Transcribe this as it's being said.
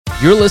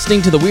You're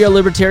listening to the We Are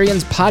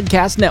Libertarians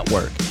podcast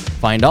network.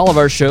 Find all of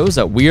our shows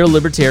at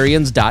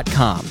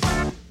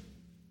wearelibertarians.com.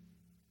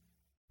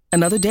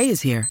 Another day is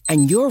here,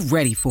 and you're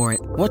ready for it.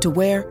 What to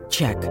wear?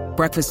 Check.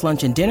 Breakfast,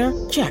 lunch, and dinner?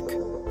 Check.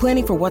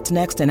 Planning for what's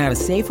next and how to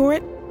save for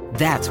it?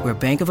 That's where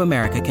Bank of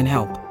America can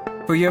help.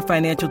 For your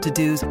financial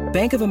to-dos,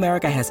 Bank of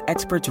America has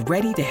experts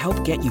ready to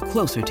help get you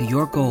closer to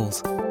your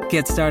goals.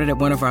 Get started at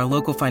one of our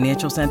local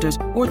financial centers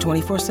or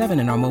 24/7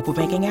 in our mobile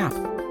banking app.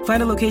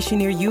 Find a location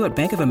near you at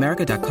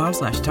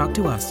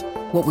bankofamerica.com/talktous.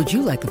 What would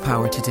you like the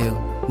power to do?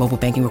 Mobile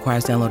banking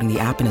requires downloading the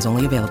app and is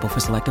only available for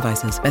select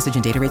devices. Message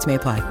and data rates may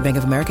apply. Bank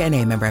of America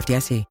N.A., member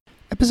FDIC.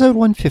 Episode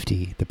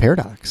 150, The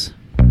Paradox.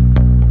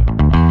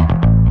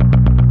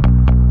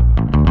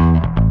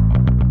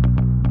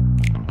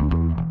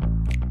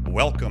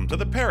 Welcome to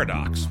The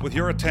Paradox with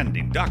your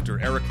attending Dr.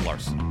 Eric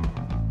Larson.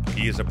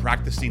 He is a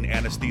practicing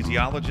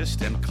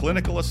anesthesiologist and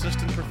clinical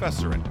assistant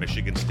professor at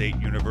Michigan State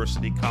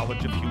University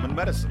College of Human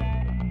Medicine.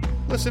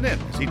 Listen in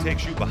as he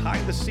takes you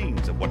behind the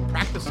scenes of what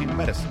practicing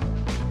medicine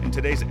in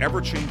today's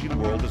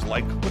ever-changing world is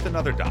like with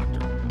another doctor.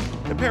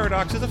 The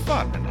Paradox is a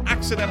fun and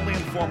accidentally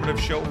informative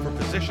show for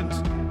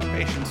physicians,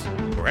 patients,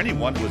 or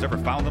anyone who has ever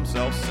found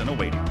themselves in a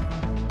waiting room.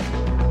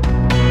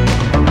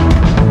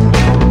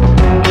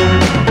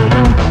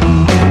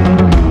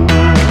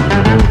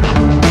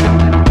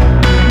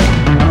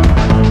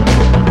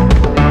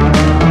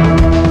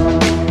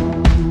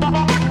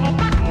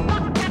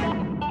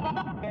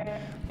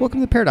 Welcome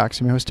to The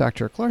Paradox. I'm your host,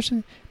 Dr. Eric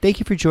Larson. Thank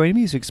you for joining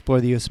me as we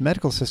explore the U.S.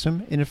 medical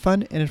system in a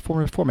fun and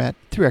informative format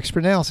through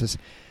expert analysis.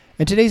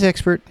 And today's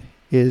expert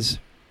is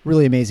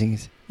really amazing.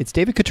 It's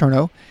David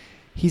Contorno.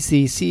 He's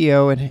the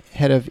CEO and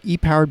head of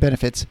ePowered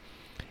Benefits.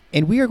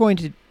 And we are going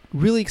to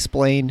really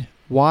explain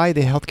why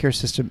the healthcare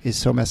system is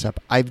so messed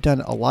up. I've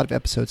done a lot of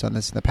episodes on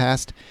this in the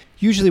past,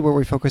 usually where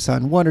we focus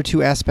on one or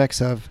two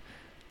aspects of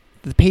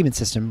the payment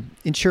system,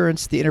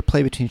 insurance, the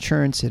interplay between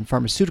insurance and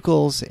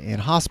pharmaceuticals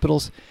and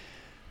hospitals.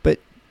 But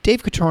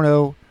Dave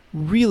Contorno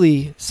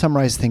really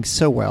summarized things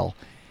so well.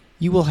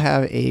 You will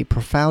have a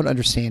profound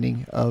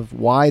understanding of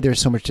why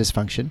there's so much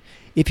dysfunction.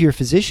 If you're a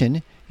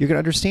physician, you're going to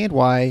understand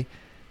why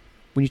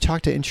when you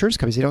talk to insurance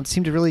companies, they don't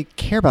seem to really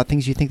care about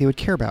things you think they would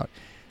care about.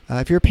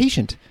 If you're a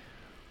patient,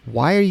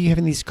 why are you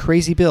having these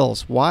crazy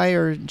bills? Why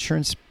are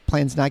insurance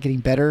plans not getting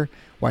better?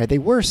 Why are they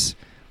worse?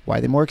 Why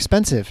are they more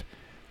expensive?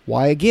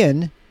 Why,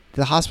 again, do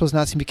the hospitals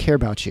not seem to care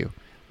about you?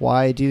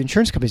 Why do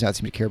insurance companies not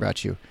seem to care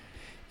about you?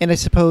 And I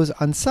suppose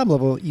on some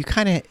level, you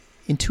kind of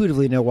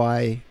intuitively know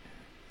why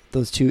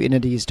those two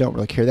entities don't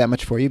really care that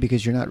much for you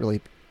because you're not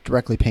really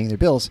directly paying their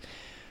bills.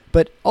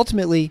 But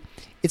ultimately,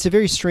 it's a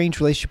very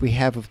strange relationship we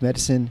have with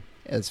medicine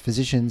as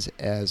physicians,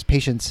 as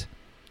patients,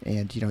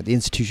 and the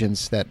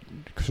institutions that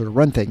sort of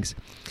run things.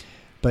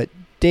 But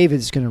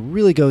David is going to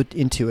really go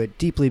into it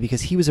deeply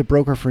because he was a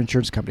broker for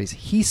insurance companies.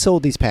 He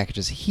sold these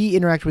packages. He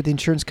interacted with the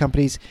insurance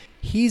companies.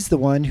 He's the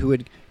one who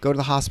would go to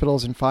the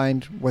hospitals and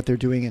find what they're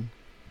doing and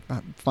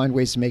find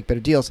ways to make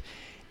better deals.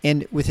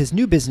 And with his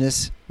new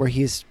business, where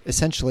he is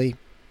essentially,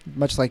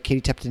 much like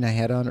Katie Tepton I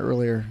had on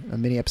earlier,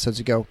 many episodes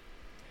ago,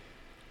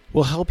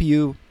 will help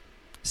you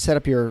set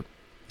up your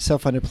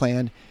self-funded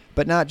plan,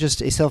 but not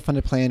just a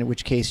self-funded plan, in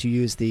which case you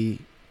use the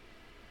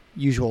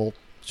usual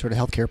sort of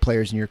healthcare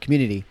players in your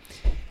community.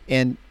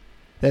 And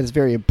that is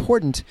very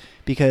important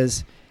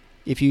because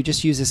if you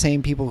just use the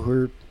same people who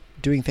are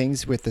doing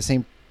things with the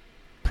same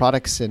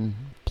products and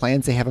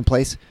plans they have in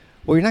place,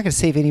 well, you're not going to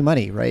save any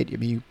money, right? I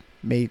mean, you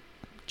may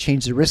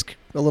change the risk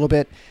a little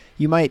bit.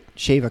 You might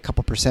shave a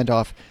couple %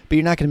 off, but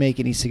you're not going to make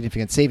any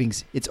significant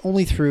savings. It's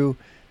only through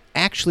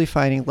actually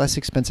finding less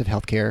expensive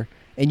healthcare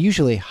and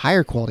usually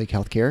higher quality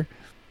healthcare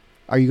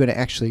are you going to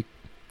actually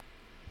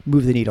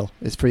move the needle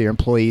is for your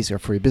employees or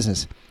for your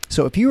business.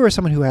 So if you are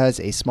someone who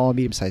has a small,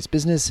 medium-sized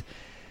business,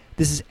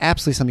 this is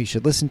absolutely something you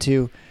should listen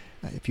to.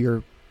 If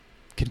you're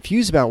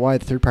confused about why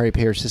the third-party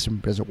payer system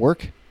doesn't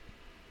work,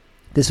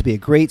 this will be a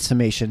great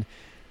summation.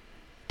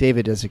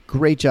 David does a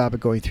great job of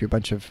going through a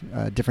bunch of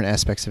different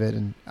aspects of it.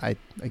 And I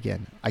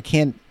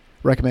can't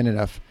recommend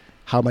enough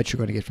how much you're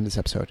going to get from this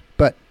episode.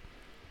 But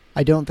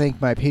I don't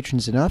thank my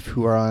patrons enough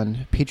who are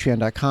on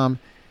patreon.com.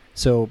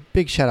 So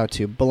big shout out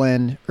to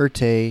Belen,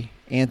 Urte,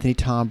 Anthony,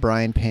 Tom,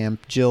 Brian, Pam,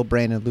 Jill,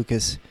 Brandon,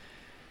 Lucas.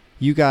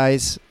 You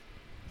guys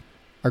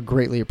are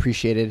greatly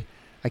appreciated.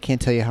 I can't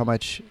tell you how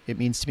much it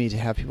means to me to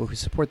have people who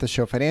support the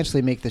show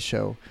financially make the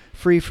show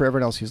free for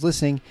everyone else who's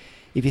listening.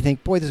 If you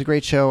think, boy, this is a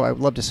great show, I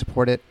would love to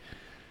support it,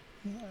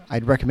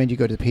 I'd recommend you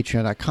go to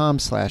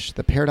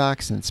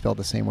patreon.com/theparadox, and it's spelled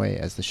the same way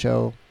as the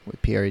show with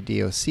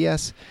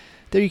PRADOCS.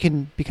 There you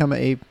can become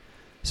a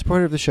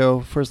supporter of the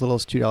show for as little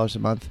as $2 a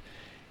month.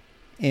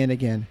 And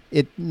again,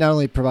 it not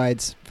only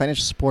provides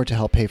financial support to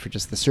help pay for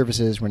just the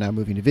services, we're now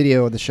moving to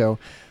video of the show,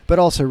 but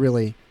also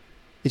really,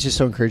 it's just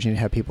so encouraging to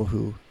have people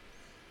who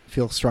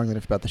feel strongly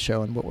enough about the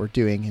show and what we're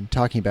doing and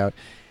talking about,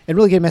 and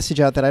really get a message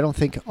out that I don't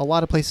think a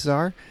lot of places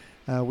are.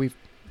 We've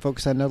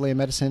focused on not only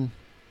medicine,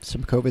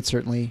 some COVID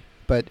certainly,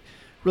 but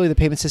really the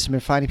payment system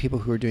and finding people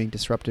who are doing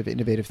disruptive,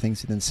 innovative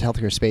things in this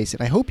healthcare space.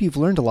 And I hope you've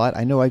learned a lot.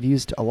 I know I've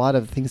used a lot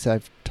of things that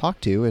I've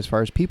talked to as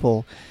far as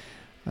people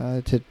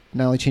to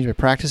not only change my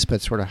practice,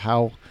 but sort of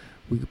how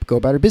we go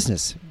about our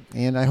business.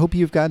 And I hope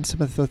you've gotten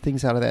some of the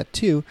things out of that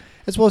too,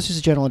 as well as just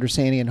a general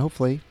understanding and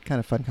hopefully kind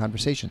of fun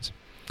conversations.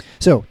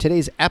 So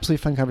today's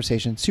absolutely fun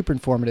conversation, super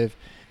informative.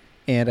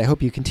 And I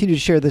hope you continue to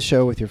share this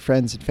show with your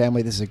friends and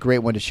family. This is a great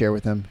one to share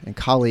with them and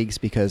colleagues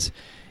because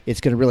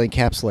it's going to really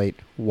encapsulate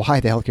why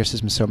the healthcare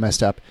system is so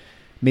messed up.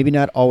 Maybe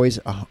not always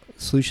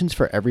solutions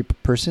for every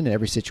person in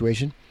every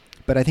situation,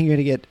 but I think you're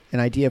going to get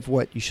an idea of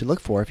what you should look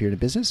for if you're in a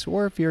business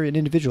or if you're an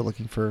individual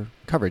looking for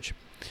coverage.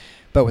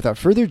 But without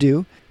further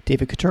ado,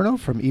 David Contorno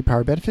from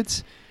ePower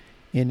Benefits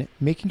in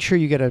making sure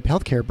you get a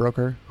healthcare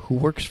broker who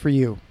works for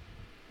you.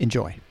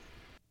 Enjoy.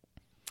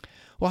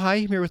 Well, hi,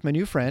 I'm here with my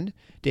new friend,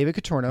 David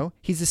Contorno.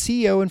 He's the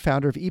CEO and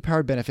founder of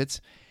ePower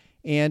Benefits,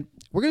 and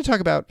we're going to talk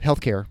about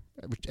healthcare,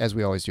 as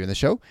we always do in the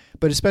show,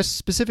 but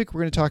specific,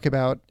 we're going to talk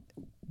about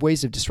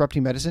ways of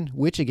disrupting medicine,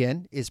 which,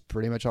 again, is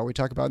pretty much all we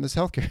talk about in this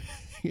healthcare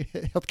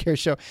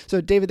show.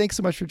 So, David, thanks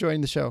so much for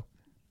joining the show.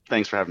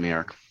 Thanks for having me,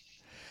 Eric.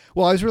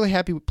 Well, I was really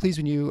pleased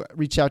when you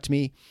reached out to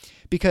me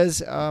because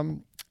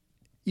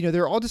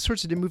there are all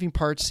sorts of moving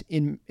parts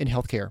in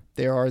healthcare.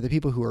 There are the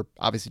people who are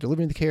obviously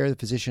delivering the care, the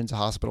physicians, the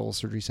hospitals,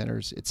 surgery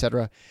centers, et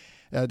cetera.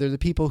 They're the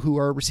people who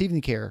are receiving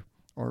the care,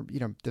 or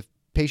the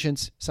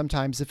patients,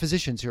 sometimes the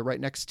physicians who are right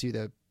next to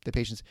the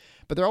patients.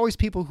 But there are always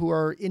people who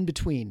are in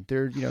between.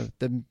 They're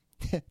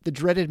the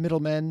dreaded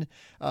middlemen,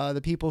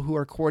 the people who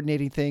are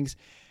coordinating things,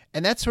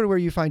 and that's sort of where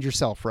you find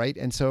yourself, right?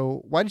 And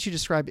so, why don't you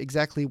describe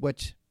exactly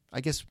what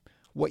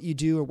you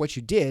do or what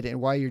you did,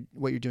 and what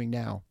you're doing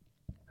now?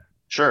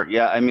 Sure.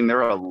 Yeah. I mean,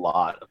 there are a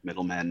lot of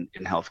middlemen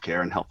in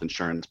healthcare and health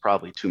insurance,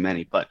 probably too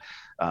many, but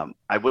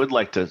I would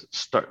like to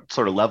start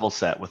sort of level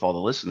set with all the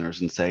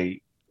listeners and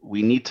say,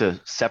 we need to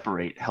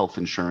separate health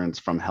insurance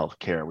from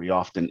healthcare. We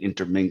often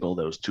intermingle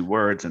those two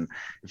words. And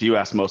if you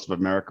ask most of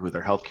America who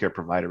their healthcare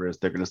provider is,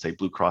 they're going to say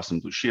Blue Cross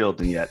and Blue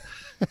Shield. And yet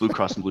Blue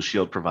Cross and Blue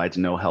Shield provides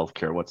no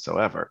healthcare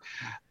whatsoever.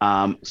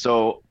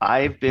 So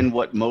I've been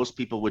what most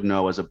people would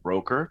know as a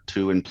broker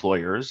to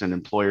employers, and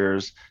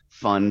employers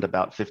fund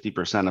about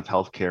 50% of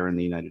healthcare in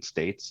the United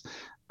States.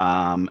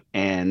 I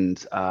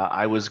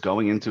was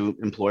going into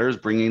employers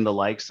bringing the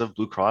likes of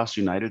Blue Cross,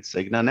 United,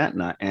 Cigna, and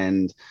Aetna.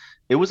 And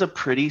it was a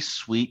pretty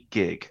sweet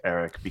gig,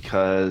 Eric,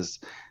 because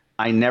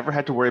I never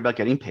had to worry about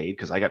getting paid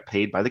because I got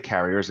paid by the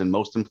carriers, and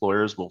most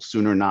employers will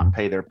sooner not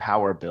pay their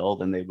power bill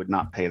than they would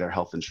not pay their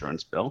health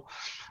insurance bill.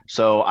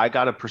 So I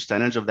got a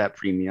percentage of that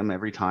premium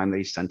every time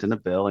they sent in a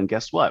bill. And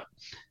guess what?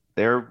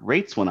 Their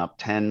rates went up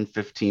 10,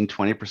 15,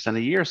 20%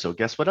 a year. So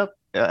guess what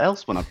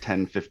else went up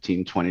 10,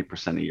 15,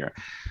 20% a year?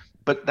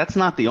 But that's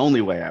not the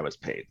only way I was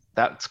paid.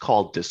 That's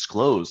called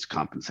disclosed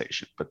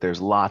compensation, but there's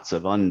lots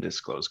of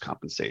undisclosed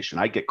compensation.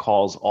 I get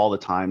calls all the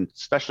time,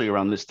 especially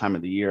around this time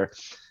of the year.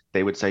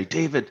 They would say,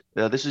 David,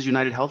 this is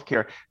United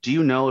Healthcare. Do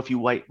you know if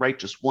you write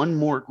just one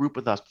more group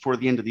with us before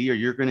the end of the year,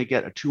 you're going to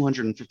get a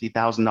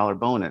 $250,000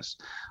 bonus?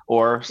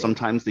 Or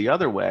sometimes the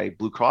other way,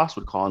 Blue Cross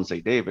would call and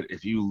say, David,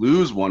 if you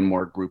lose one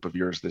more group of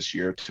yours this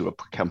year to a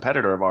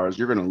competitor of ours,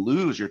 you're going to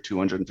lose your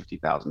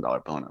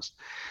 $250,000 bonus.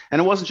 And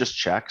it wasn't just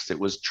checks. It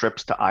was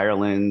trips to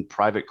Ireland,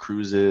 private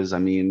cruises. I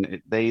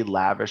mean, they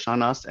lavish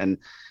on us. And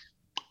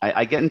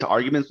I get into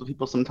arguments with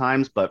people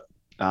sometimes, but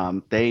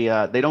they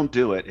don't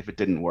do it if it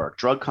didn't work.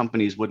 Drug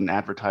companies wouldn't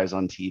advertise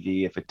on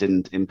TV if it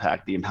didn't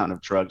impact the amount of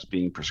drugs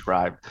being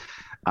prescribed.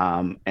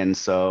 And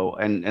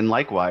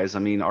likewise, I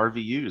mean,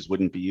 RVUs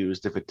wouldn't be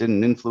used if it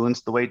didn't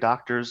influence the way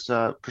doctors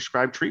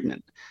prescribe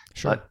treatment.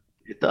 Sure. But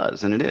it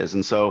does, and it is.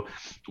 And so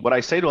what I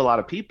say to a lot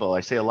of people,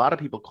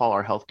 call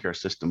our healthcare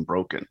system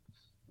broken.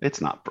 It's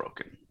not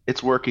broken.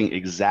 It's working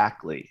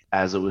exactly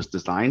as it was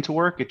designed to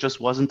work. It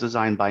just wasn't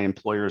designed by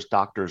employers,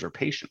 doctors, or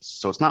patients.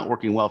 So it's not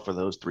working well for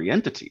those three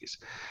entities,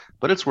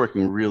 but it's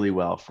working really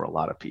well for a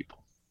lot of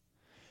people.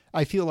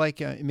 I feel like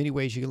in many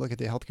ways you can look at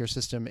the healthcare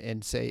system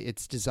and say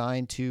it's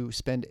designed to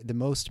spend the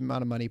most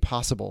amount of money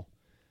possible.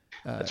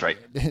 That's right.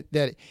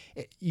 That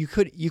you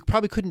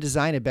probably couldn't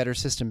design a better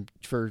system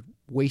for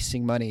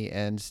wasting money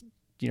and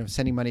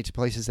sending money to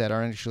places that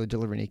aren't actually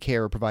delivering any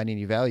care or providing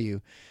any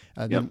value.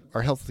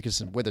 Our health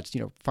system, whether it's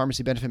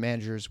pharmacy benefit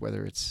managers,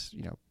 whether it's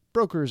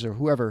brokers or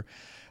whoever.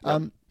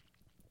 So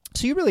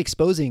you're really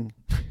exposing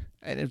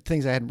and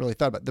things I hadn't really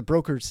thought about, the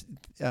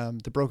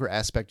broker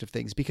aspect of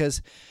things,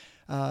 because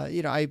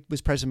I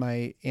was president of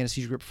my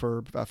anesthesia group for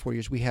about 4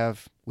 years. We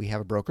have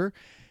a broker,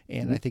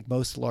 and I think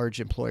most large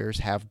employers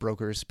have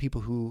brokers,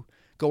 people who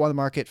go on the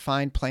market,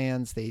 find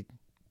plans. This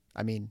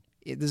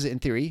is in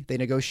theory. They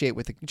negotiate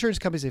with the insurance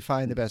companies. They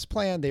find the best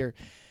plan.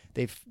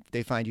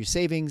 They find you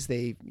savings.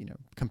 They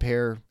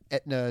compare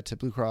Aetna to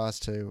Blue Cross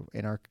to,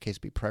 in our case,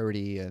 be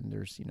Priority, and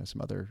there's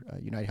some other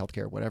United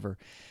Healthcare, whatever.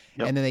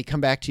 Yep. And then they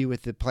come back to you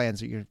with the plans.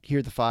 Here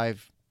are the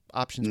 5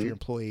 options for your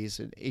employees: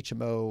 an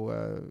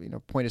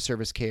HMO, point of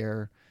service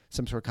care,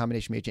 some sort of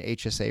combination agent,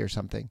 HSA or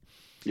something.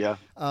 Yeah.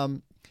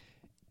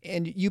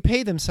 And you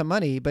pay them some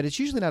money, but it's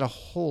usually not a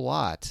whole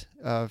lot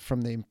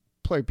from the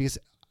employer, because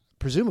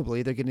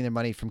presumably they're getting their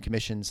money from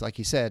commissions, like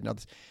you said. Now,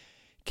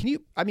 can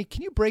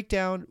you break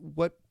down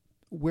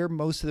where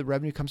most of the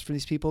revenue comes from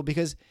these people?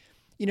 Because,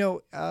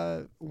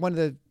 one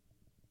of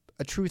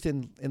a truth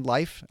in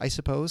life, I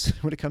suppose,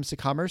 when it comes to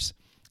commerce,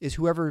 is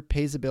whoever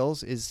pays the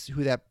bills is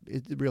who the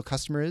real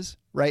customer is,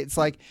 right? It's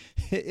like,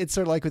 it's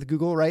sort of like with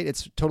Google, right?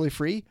 It's totally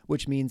free,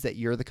 which means that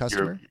you're the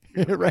customer,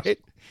 You're right?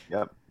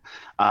 Yep.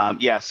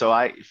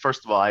 So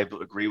first of all, I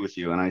agree with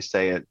you. And I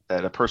say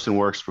that a person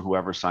works for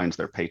whoever signs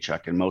their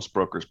paycheck, and most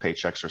brokers'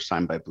 paychecks are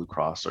signed by Blue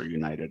Cross or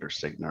United or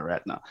Cigna or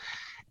Aetna.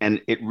 And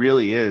it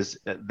really is,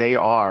 they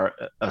are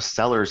a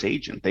seller's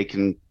agent. They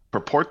can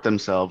purport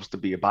themselves to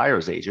be a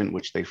buyer's agent,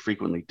 which they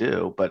frequently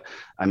do, but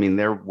I mean,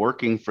 they're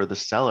working for the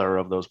seller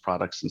of those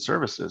products and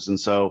services. And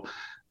so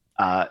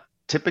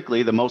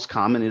typically the most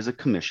common is a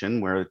commission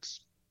where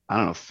it's,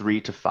 3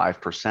 to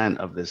 5%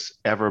 of this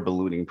ever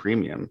ballooning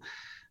premium.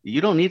 You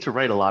don't need to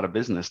write a lot of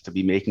business to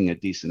be making a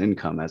decent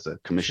income as a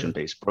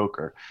commission-based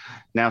broker.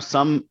 Now,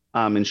 some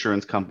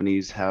insurance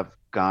companies have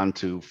gone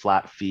to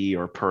flat fee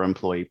or per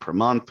employee per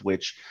month,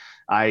 which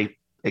I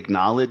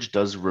acknowledge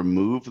does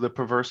remove the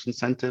perverse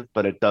incentive,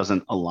 but it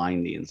doesn't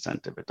align the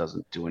incentive. It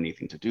doesn't do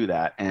anything to do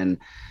that. And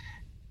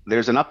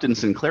there's an Upton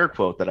Sinclair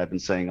quote that I've been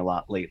saying a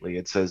lot lately.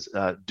 It says,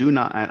 do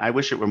not, and I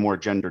wish it were more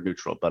gender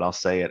neutral, but I'll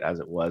say it as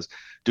it was.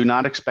 Do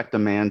not expect a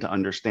man to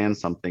understand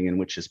something in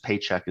which his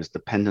paycheck is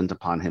dependent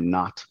upon him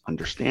not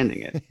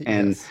understanding it. Yes.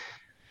 And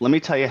let me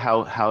tell you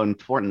how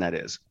important that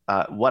is.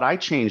 What I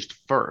changed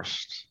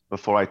first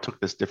before I took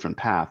this different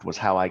path was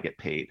how I get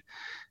paid.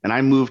 And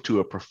I moved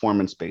to a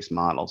performance-based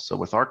model. So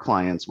with our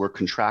clients, we're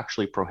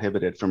contractually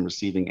prohibited from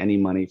receiving any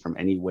money from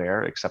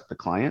anywhere except the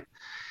client.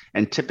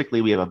 And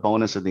typically we have a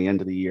bonus at the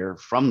end of the year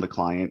from the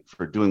client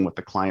for doing what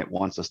the client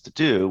wants us to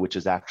do, which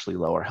is actually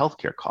lower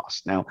healthcare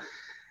costs. Now,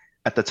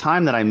 at the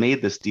time that I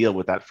made this deal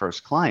with that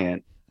first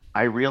client,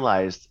 I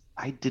realized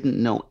I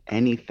didn't know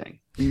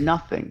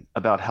nothing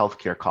about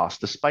healthcare costs,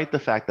 despite the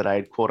fact that I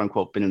had, quote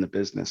unquote, been in the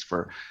business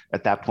for,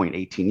 at that point,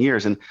 18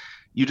 years. And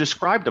you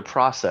described a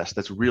process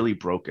that's really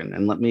broken,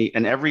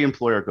 and every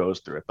employer goes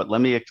through it, but let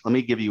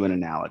me give you an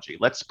analogy.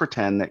 Let's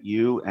pretend that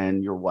you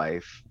and your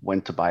wife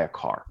went to buy a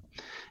car,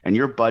 and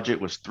your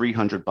budget was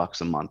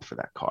 $300 a month for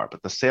that car,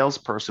 but the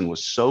salesperson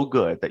was so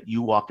good that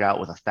you walk out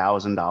with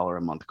 $1,000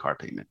 a month car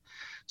payment.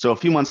 So a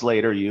few months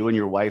later, you and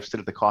your wife sit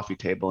at the coffee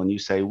table and you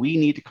say, we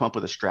need to come up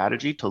with a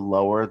strategy to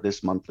lower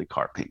this monthly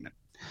car payment.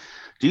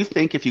 Do you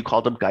think if you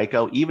called up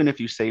Geico, even if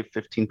you save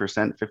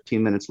 15%,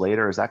 15 minutes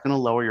later, is that going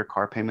to lower your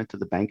car payment to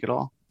the bank at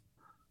all?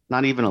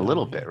 Not even a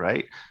little bit,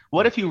 right?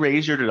 What if you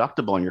raise your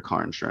deductible on your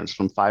car insurance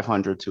from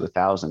 $500 to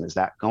 $1,000? Is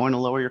that going to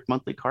lower your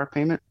monthly car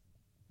payment?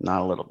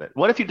 Not a little bit.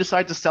 What if you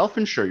decide to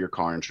self-insure your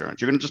car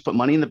insurance? You're going to just put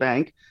money in the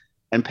bank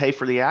and pay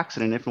for the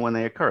accident if and when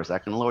they occur. Is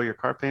that going to lower your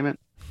car payment?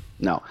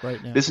 No.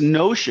 Right now. This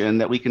notion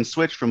that we can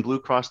switch from Blue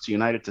Cross to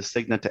United to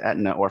Cigna to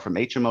Aetna, or from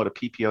HMO to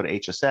PPO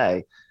to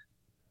HSA,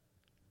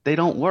 they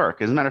don't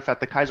work. As a matter of fact,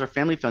 the Kaiser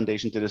Family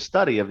Foundation did a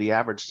study of the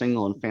average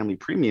single and family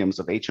premiums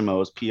of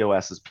HMOs,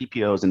 POSs,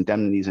 PPOs,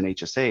 indemnities, and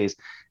HSAs,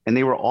 and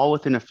they were all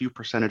within a few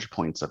percentage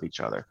points of each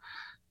other.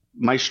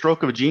 My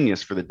stroke of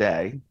genius for the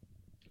day: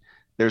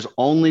 there's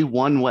only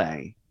one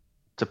way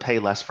to pay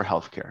less for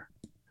healthcare.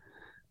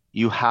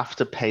 You have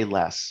to pay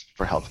less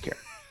for healthcare.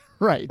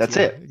 Right. That's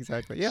it.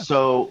 Exactly. Yeah.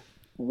 So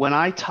when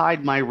I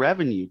tied my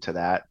revenue to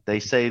that, they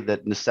say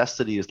that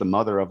necessity is the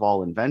mother of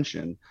all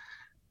invention.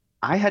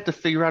 I had to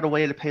figure out a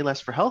way to pay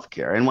less for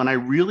healthcare. And when I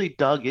really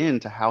dug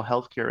into how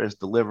healthcare is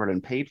delivered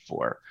and paid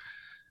for,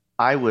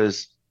 I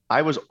was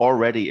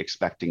already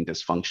expecting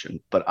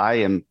dysfunction, but I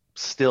am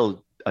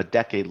still a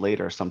decade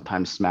later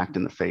sometimes smacked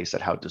in the face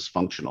at how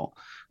dysfunctional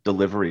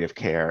delivery of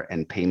care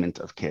and payment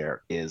of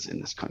care is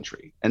in this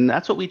country. And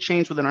that's what we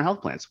change within our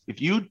health plans.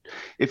 If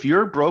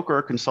your broker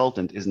or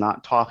consultant is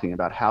not talking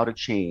about how to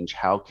change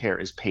how care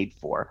is paid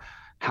for,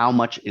 how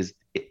much is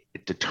it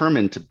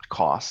determined to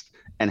cost,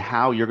 and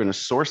how you're going to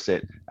source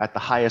it at the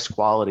highest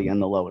quality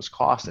and the lowest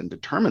cost and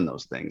determine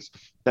those things,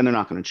 then they're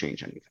not going to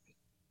change anything.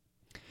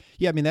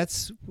 Yeah, I mean,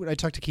 that's what I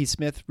talked to Keith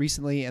Smith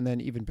recently, and then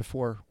even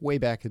before, way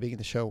back at the beginning of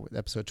the show,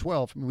 episode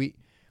 12. I mean,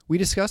 we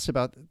discussed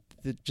about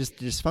just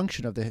the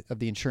dysfunction of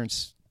the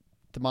insurance,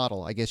 the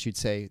model, I guess you'd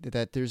say,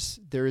 that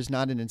there is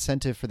not an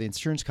incentive for the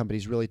insurance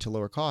companies really to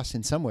lower costs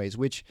in some ways,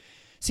 which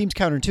seems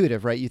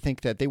counterintuitive, right? You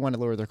think that they want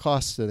to lower their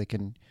costs so they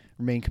can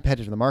remain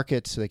competitive in the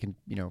market, so they can,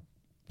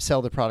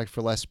 sell the product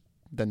for less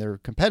than their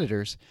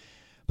competitors,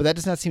 but that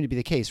does not seem to be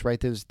the case, right?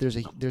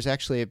 There's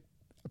actually a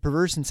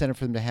perverse incentive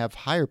for them to have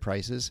higher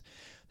prices,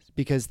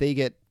 because they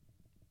get,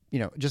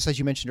 just as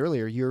you mentioned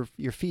earlier, your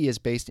fee is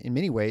based in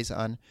many ways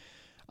on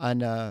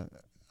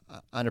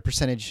a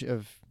percentage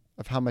of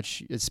how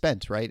much is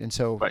spent, right? And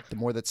so The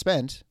more that's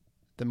spent,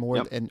 the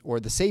more or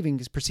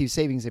the perceived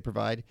savings they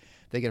provide,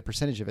 they get a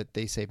percentage of it.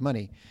 They save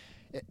money.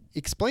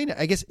 Explain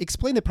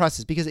the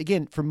process, because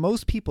again, for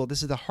most people,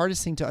 this is the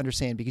hardest thing to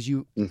understand, because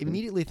you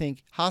immediately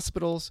think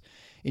hospitals,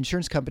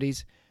 insurance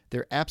companies,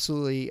 they're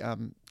absolutely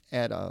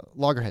at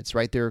loggerheads,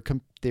 right?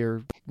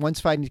 They're one's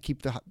fighting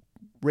to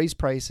raise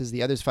prices,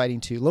 the other's fighting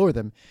to lower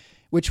them.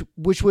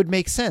 which would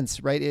make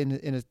sense, right?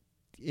 In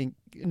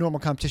normal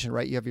competition,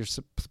 right? You have your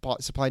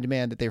supply and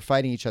demand that they're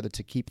fighting each other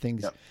to keep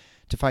things,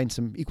 to find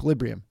some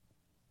equilibrium.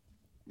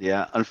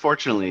 Yeah,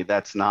 unfortunately,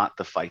 that's not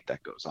the fight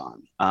that goes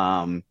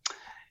on.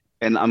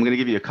 And I'm going to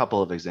give you a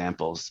couple of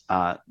examples.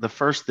 The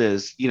first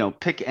is,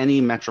 pick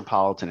any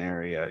metropolitan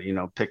area,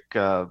 pick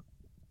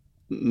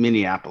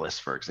Minneapolis,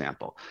 for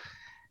example.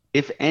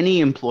 If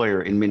any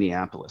employer in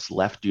Minneapolis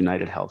left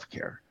United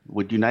Healthcare,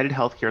 would United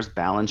Healthcare's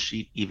balance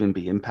sheet even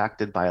be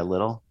impacted by a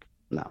little?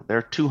 No, they're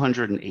a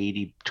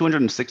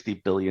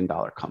 $260 billion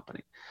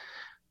company.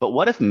 But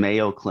what if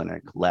Mayo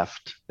Clinic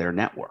left their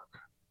network?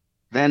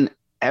 Then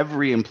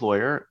every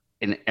employer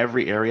in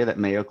every area that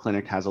Mayo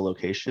Clinic has a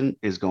location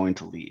is going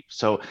to leave.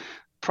 So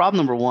problem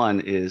number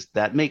one is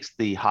that makes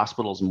the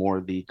hospitals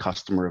more the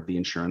customer of the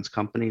insurance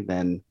company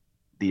than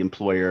the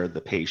employer,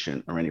 the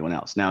patient, or anyone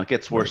else. Now, it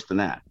gets worse than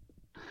that.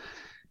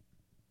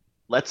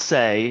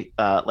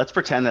 Let's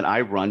pretend that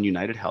I run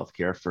United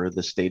Healthcare for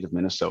the state of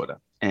Minnesota.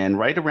 And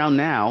right around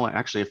now,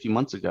 actually a few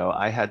months ago,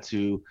 I had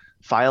to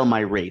file my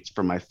rates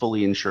for my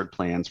fully insured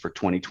plans for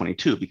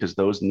 2022 because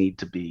those need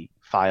to be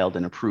filed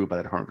and approved by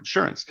the Department of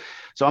Insurance.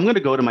 So I'm going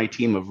to go to my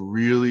team of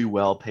really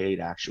well-paid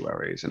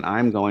actuaries, and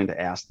I'm going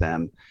to ask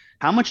them,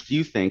 how much do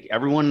you think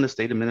everyone in the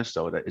state of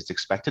Minnesota is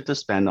expected to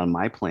spend on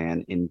my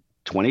plan in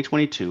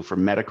 2022 for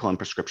medical and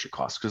prescription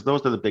costs? Because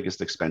those are the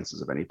biggest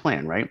expenses of any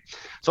plan, right?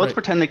 So let's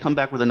pretend they come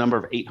back with a number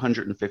of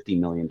 $850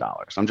 million.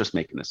 I'm just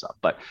making this up,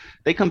 but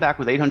they come back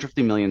with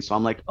 $850 million. So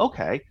I'm like,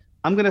 okay,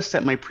 I'm going to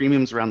set my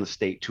premiums around the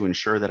state to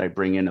ensure that I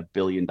bring in $1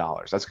 billion.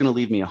 That's going to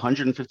leave me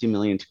 $150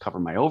 million to cover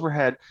my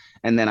overhead.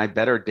 And then I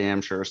better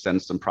damn sure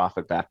send some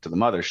profit back to the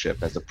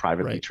mothership as a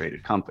publicly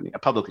traded company,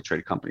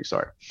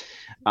 sorry.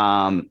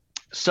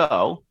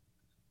 So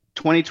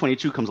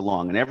 2022 comes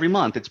along, and every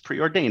month it's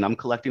preordained. I'm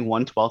collecting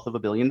 1/12 of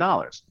 $1 billion.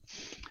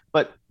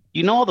 But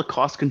all the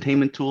cost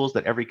containment tools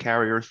that every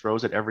carrier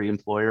throws at every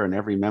employer and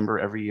every member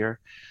every year?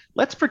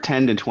 Let's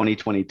pretend in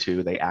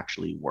 2022 they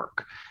actually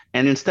work.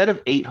 And instead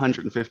of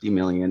 $850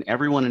 million,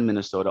 everyone in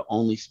Minnesota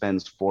only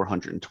spends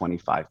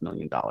 $425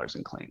 million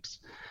in claims.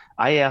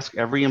 I ask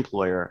every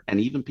employer and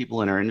even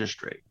people in our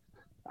industry,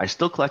 I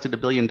still collected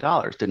 $1 billion.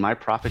 Did my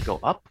profit go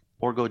up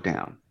or go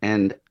down?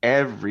 And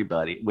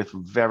everybody, with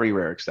very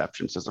rare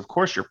exceptions, says, of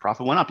course, your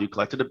profit went up. You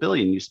collected $1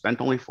 billion. You spent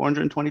only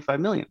 $425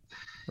 million.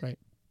 Right.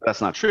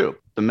 That's not true.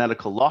 The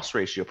medical loss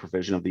ratio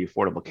provision of the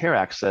Affordable Care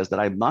Act says that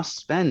I must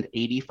spend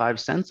 85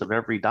 cents of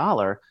every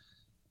dollar.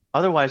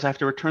 Otherwise, I have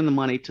to return the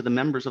money to the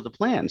members of the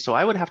plan. So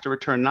I would have to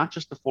return not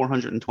just the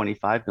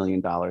 $425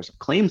 million of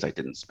claims I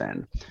didn't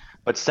spend,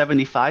 but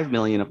 $75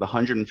 million of the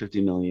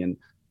 $150 million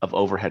of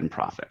overhead and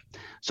profit.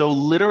 So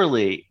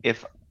literally,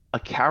 if a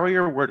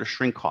carrier were to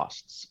shrink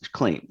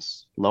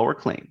claims, lower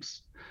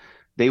claims,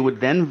 they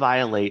would then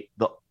violate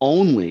the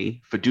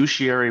only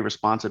fiduciary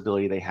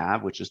responsibility they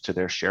have, which is to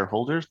their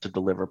shareholders to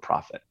deliver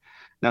profit.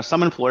 Now,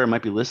 some employer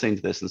might be listening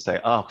to this and say,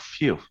 oh,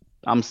 phew,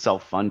 I'm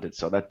self-funded,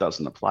 so that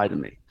doesn't apply to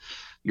me.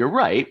 You're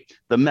right.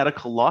 The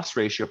medical loss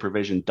ratio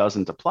provision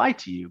doesn't apply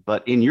to you,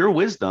 but in your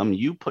wisdom,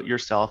 you put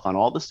yourself on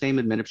all the same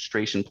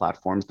administration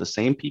platforms, the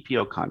same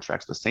PPO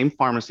contracts, the same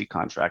pharmacy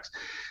contracts,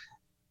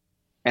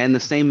 and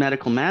the same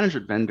medical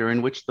management vendor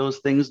in which those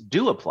things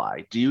do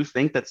apply. Do you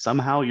think that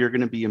somehow you're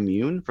going to be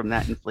immune from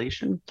that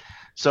inflation?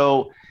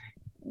 So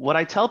what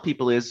I tell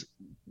people is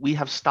we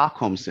have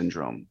Stockholm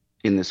syndrome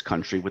in this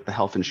country with the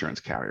health insurance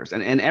carriers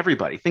and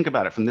everybody. Think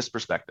about it from this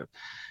perspective.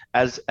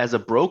 As a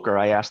broker,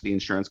 I ask the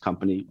insurance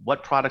company,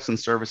 what products and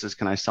services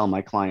can I sell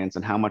my clients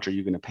and how much are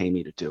you going to pay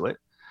me to do it?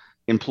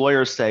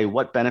 Employers say,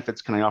 what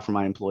benefits can I offer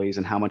my employees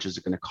and how much is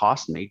it going to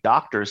cost me?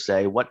 Doctors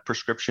say, what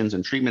prescriptions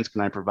and treatments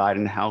can I provide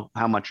and how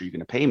much are you going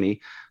to pay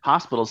me?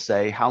 Hospitals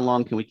say, how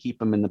long can we keep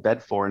them in the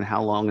bed for and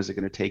how long is it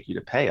going to take you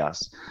to pay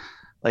us?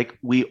 Like,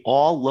 we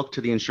all look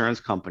to the insurance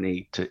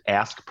company to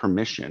ask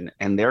permission,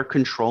 and they're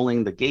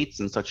controlling the gates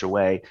in such a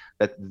way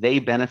that they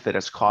benefit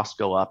as costs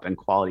go up and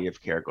quality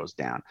of care goes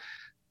down.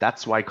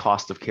 That's why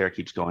cost of care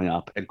keeps going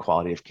up and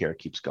quality of care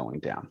keeps going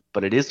down.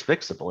 But it is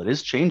fixable, it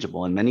is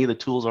changeable, and many of the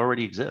tools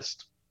already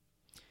exist.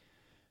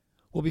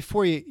 Well,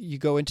 before you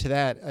go into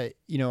that,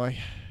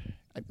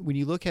 when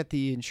you look at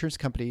the insurance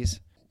companies,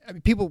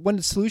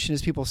 one solution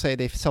is people say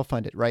they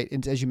self-fund it, right?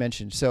 And as you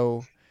mentioned,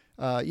 so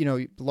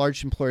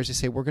large employers, they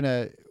say we're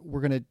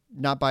gonna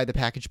not buy the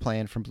package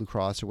plan from Blue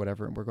Cross or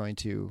whatever, and we're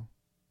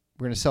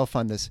gonna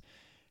self-fund this.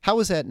 How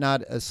is that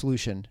not a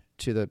solution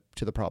to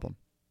the problem?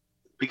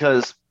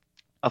 Because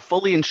a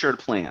fully insured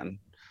plan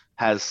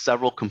has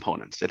several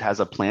components. It has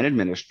a plan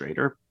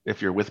administrator.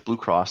 If you're with Blue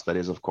Cross, that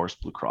is, of course,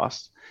 Blue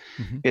Cross.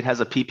 Mm-hmm. It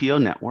has a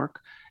PPO network.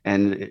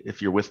 And if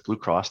you're with Blue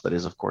Cross, that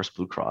is, of course,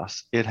 Blue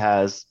Cross. It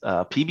has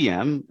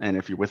PBM. And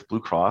if you're with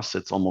Blue Cross,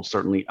 it's almost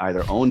certainly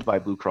either owned by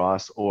Blue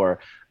Cross or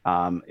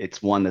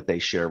it's one that they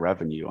share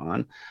revenue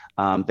on.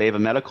 They have a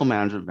medical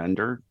management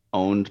vendor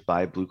owned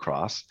by Blue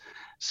Cross.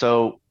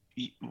 So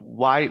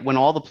why, when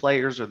all the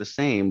players are the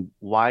same,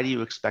 why do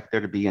you expect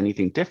there to be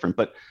anything different?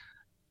 But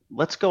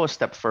let's go a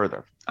step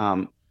further.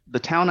 the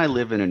town I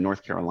live in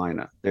North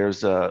Carolina,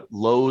 there's a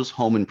Lowe's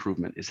Home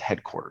Improvement is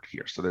headquartered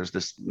here. So there's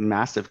this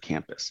massive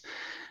campus.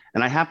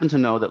 And I happen to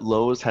know that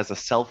Lowe's has a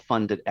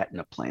self-funded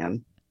Aetna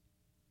plan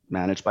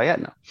managed by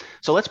Aetna.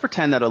 So let's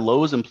pretend that a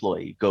Lowe's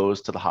employee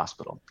goes to the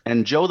hospital,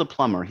 and Joe the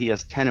plumber, he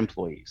has 10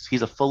 employees.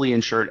 He's a fully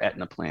insured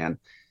Aetna plan.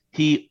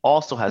 He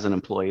also has an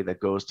employee that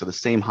goes to the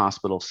same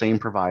hospital, same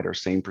provider,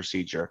 same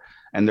procedure,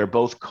 and they're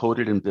both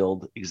coded and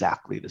billed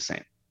exactly the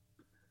same.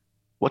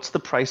 What's the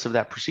price of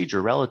that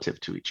procedure relative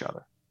to each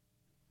other?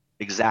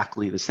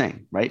 Exactly the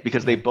same, right?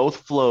 Because they both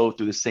flow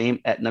through the same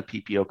Aetna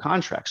PPO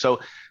contract. So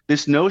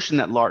this notion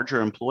that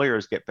larger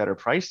employers get better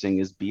pricing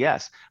is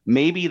BS.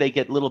 Maybe they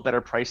get a little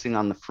better pricing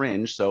on the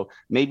fringe. So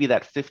maybe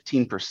that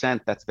 15%,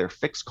 that's their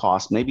fixed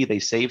cost. Maybe they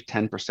save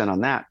 10%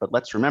 on that. But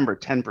let's remember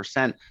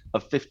 10%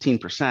 of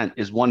 15%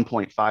 is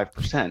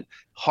 1.5%.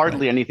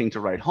 Hardly anything to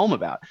write home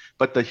about.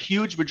 But the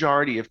huge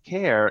majority of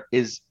care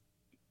is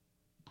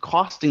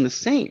costing the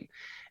same.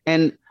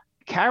 And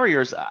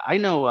carriers, I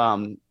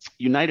know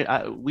United,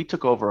 we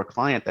took over a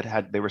client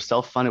that they were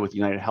self-funded with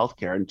United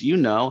Healthcare. And do you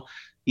know,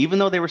 even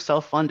though they were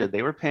self-funded,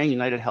 they were paying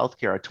United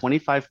Healthcare a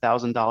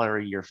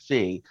 $25,000 a year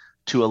fee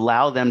to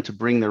allow them to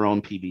bring their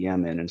own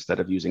PBM in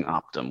instead of using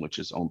Optum, which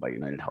is owned by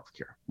United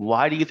Healthcare.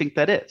 Why do you think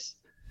that is?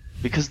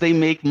 Because they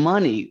make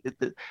money.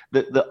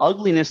 The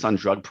ugliness on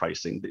drug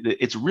pricing,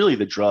 it's really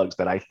the drugs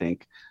that I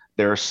think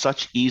there are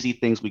such easy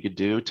things we could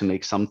do to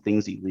make some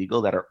things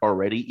illegal that are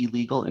already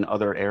illegal in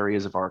other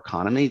areas of our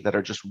economy that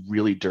are just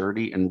really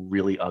dirty and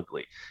really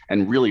ugly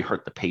and really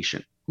hurt the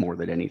patient more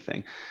than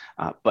anything.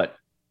 But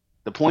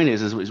the point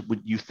is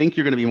you think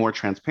you're going to be more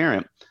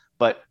transparent,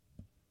 but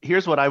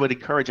here's what I would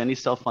encourage any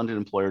self-funded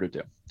employer to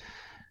do.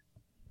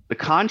 The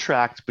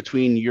contract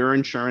between your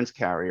insurance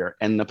carrier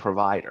and the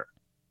provider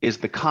is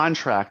the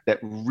contract that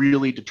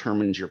really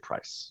determines your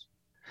price.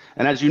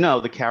 And as you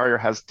know, the carrier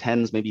has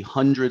tens, maybe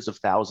hundreds of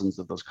thousands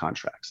of those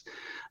contracts.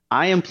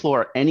 I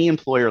implore any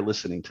employer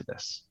listening to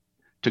this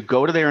to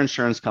go to their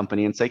insurance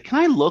company and say, can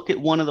I look at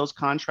one of those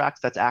contracts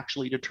that's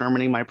actually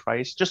determining my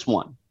price? Just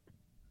one.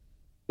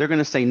 They're going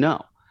to say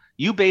no.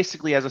 You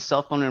basically, as a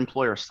self-funded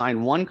employer,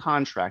 sign one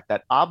contract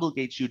that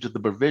obligates you to the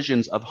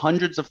provisions of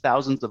hundreds of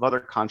thousands of other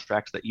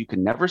contracts that you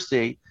can never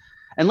see.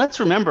 And let's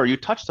remember, you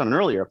touched on it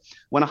earlier,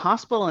 when a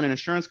hospital and an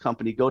insurance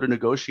company go to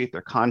negotiate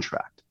their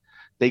contract,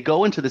 they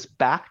go into this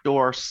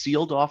backdoor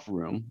sealed off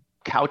room,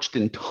 couched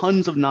in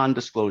tons of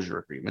non-disclosure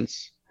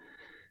agreements,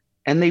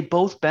 and they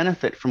both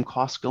benefit from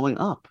costs going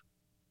up.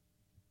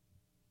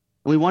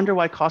 And we wonder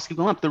why costs keep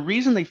going up. The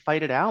reason they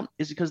fight it out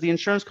is because the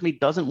insurance company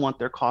doesn't want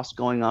their costs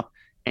going up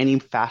any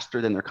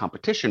faster than their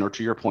competition, or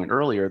to your point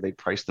earlier, they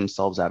price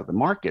themselves out of the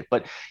market.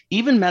 But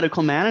even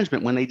medical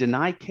management, when they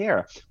deny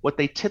care, what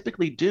they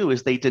typically do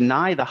is they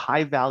deny the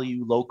high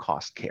value, low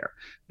cost care.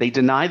 They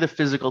deny the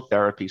physical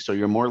therapy, so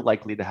you're more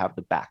likely to have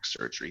the back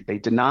surgery. They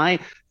deny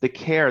the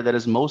care that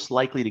is most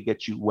likely to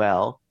get you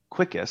well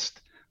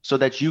quickest, so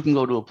that you can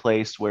go to a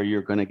place where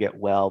you're going to get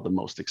well the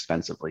most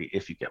expensively,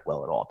 if you get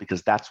well at all,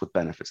 because that's what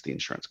benefits the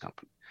insurance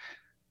company.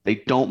 They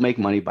don't make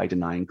money by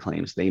denying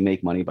claims. They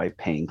make money by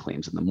paying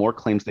claims. And the more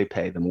claims they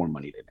pay, the more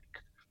money they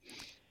make.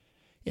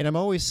 And I'm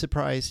always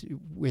surprised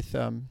with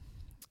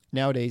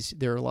nowadays,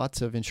 there are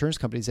lots of insurance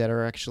companies that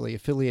are actually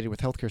affiliated with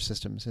healthcare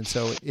systems. And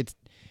so it's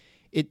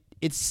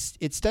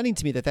stunning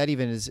to me that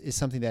even is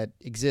something that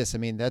exists. I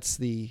mean, that's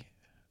the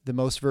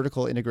most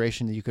vertical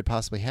integration that you could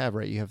possibly have,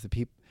 right? You have the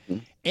people,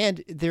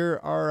 and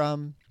there are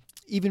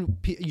even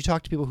you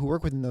talk to people who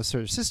work within those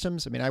sort of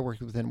systems. I mean, I work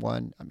within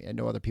one. I mean, I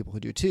know other people who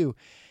do too,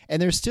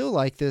 and there's still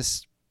like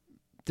this.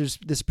 There's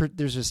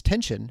this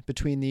tension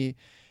between the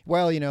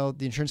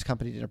insurance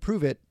company didn't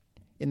approve it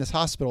in this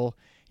hospital.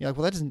 You're like,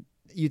 well, that doesn't.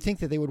 You'd think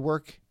that they would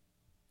work.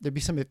 You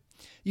think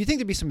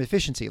there'd be some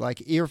efficiency.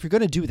 Like, if you're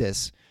going to do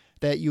this,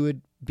 that you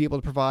would be able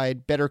to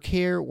provide better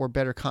care or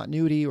better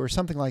continuity or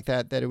something like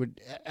that. That it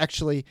would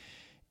actually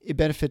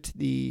benefit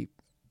the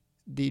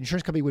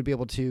insurance company would be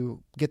able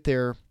to get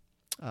their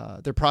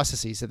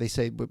processes that they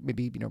say would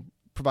maybe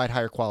provide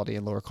higher quality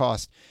and lower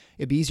cost.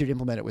 It'd be easier to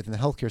implement it within the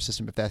healthcare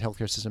system if that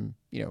healthcare system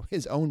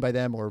is owned by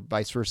them or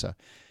vice versa.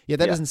 That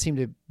doesn't seem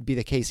to be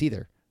the case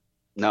either.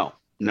 No,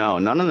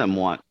 none of them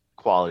want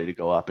quality to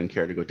go up and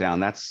care to go down.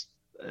 That's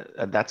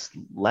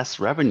less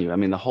revenue. I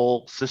mean, the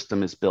whole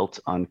system is built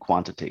on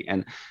quantity,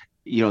 and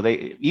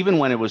they, even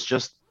when it was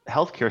just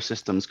healthcare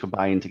systems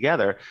combined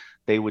together,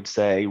 they would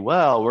say,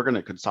 well, we're going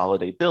to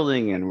consolidate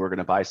building and we're going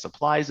to buy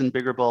supplies in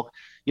bigger bulk.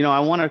 I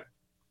want to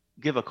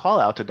give a call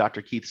out to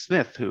Dr. Keith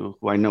Smith, who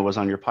I know was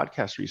on your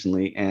podcast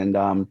recently. And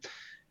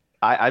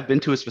I've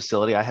been to his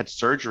facility. I had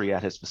surgery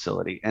at his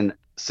facility. And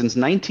since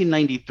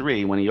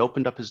 1993, when he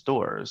opened up his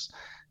doors,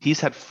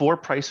 he's had 4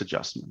 price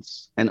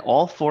adjustments. And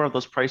all 4 of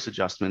those price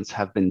adjustments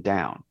have been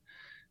down.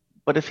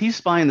 But if he's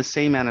buying the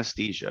same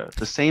anesthesia,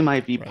 the same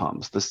IV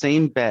pumps, the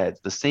same beds,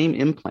 the same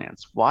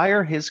implants, why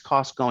are his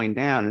costs going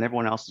down and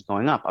everyone else is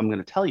going up? I'm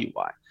going to tell you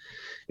why.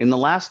 In the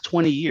last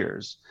 20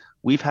 years,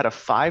 we've had a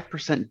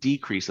 5%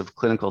 decrease of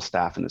clinical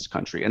staff in this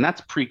country. And that's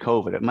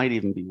pre-COVID. It might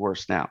even be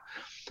worse now.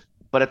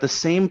 But at the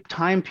same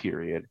time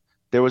period,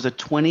 there was a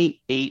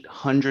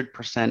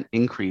 2,800%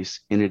 increase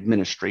in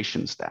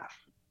administration staff.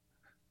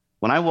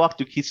 When I walked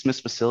through Keith Smith's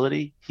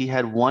facility, he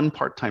had one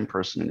part-time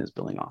person in his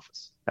billing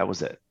office. That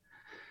was it.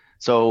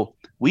 So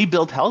we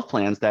build health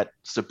plans that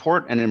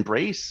support and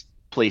embrace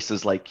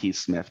places like Keith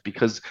Smith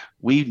because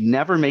we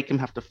never make him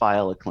have to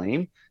file a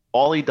claim.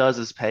 All he does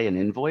is pay an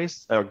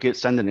invoice or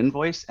send an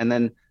invoice. And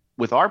then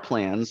with our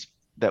plans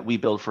that we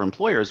build for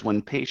employers,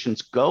 when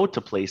patients go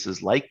to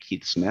places like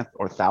Keith Smith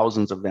or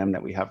thousands of them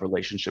that we have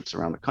relationships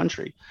around the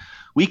country,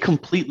 we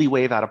completely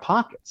waive out of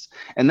pockets.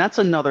 And that's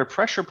another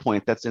pressure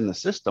point that's in the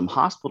system.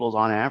 Hospitals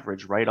on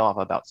average write off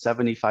about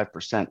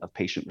 75% of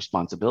patient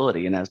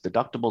responsibility. And as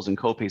deductibles and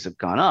copays have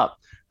gone up,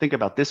 think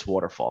about this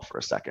waterfall for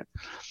a second.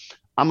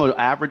 I'm an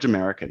average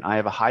American. I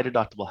have a high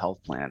deductible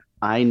health plan.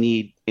 I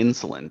need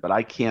insulin, but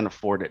I can't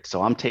afford it.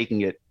 So I'm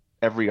taking it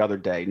every other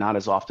day, not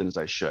as often as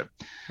I should,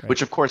 right.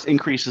 Which of course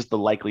increases the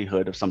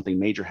likelihood of something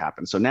major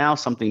happens. So now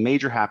something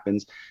major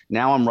happens.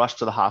 Now I'm rushed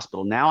to the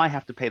hospital. Now I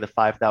have to pay the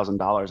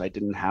 $5,000 I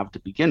didn't have to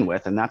begin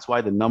with. And that's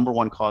why the number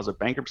one cause of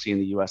bankruptcy in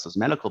the US is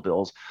medical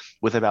bills,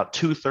 with about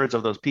 2/3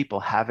 of those people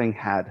having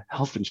had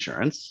health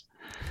insurance.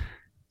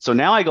 So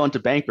now I go into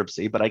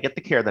bankruptcy, but I get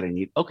the care that I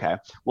need. Okay,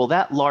 well,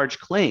 that large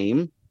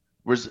claim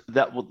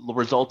that will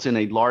result in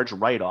a large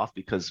write-off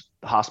because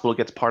the hospital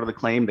gets part of the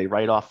claim. They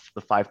write off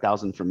the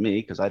 $5,000 from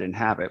me because I didn't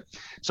have it.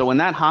 So when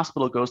that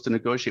hospital goes to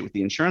negotiate with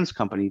the insurance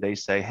company, they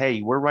say,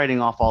 hey, we're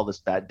writing off all this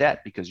bad debt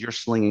because you're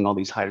slinging all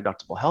these high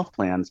deductible health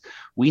plans.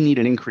 We need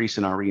an increase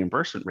in our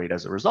reimbursement rate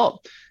as a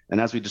result.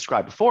 And as we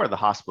described before, the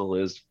hospital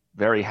is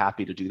very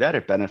happy to do that.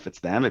 It benefits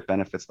them. It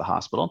benefits the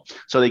hospital.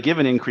 So they give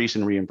an increase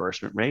in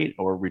reimbursement rate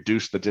or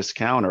reduce the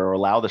discount or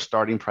allow the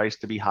starting price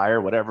to be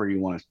higher, whatever you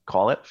want to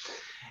call it.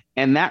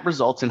 And that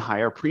results in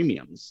higher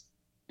premiums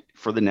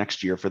for the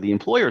next year for the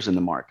employers in the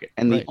market.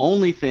 And the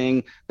only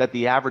thing that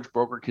the average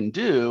broker can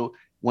do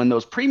when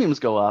those premiums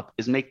go up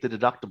is make the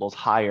deductibles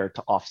higher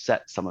to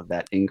offset some of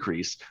that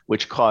increase,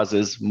 which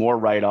causes more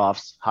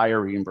write-offs, higher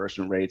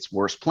reimbursement rates,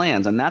 worse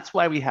plans. And that's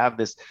why we have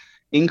this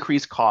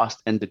increased cost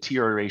and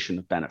deterioration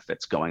of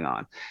benefits going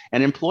on.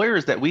 And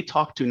employers that we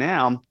talk to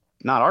now,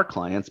 not our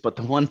clients, but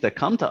the ones that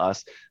come to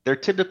us, they're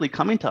typically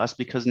coming to us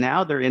because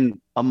now they're in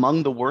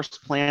among the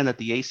worst plan that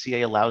the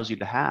ACA allows you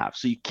to have.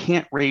 So you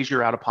can't raise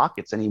your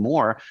out-of-pockets any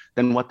more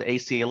than what the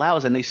ACA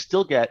allows. And they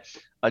still get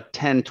a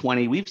 10,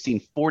 20, we've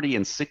seen 40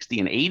 and 60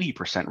 and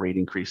 80% rate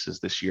increases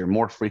this year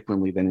more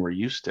frequently than we're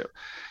used to.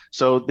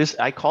 So this,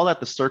 I call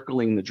that the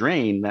circling the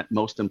drain that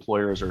most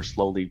employers are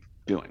slowly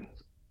doing.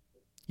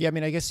 Yeah, I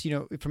mean, I guess,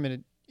 from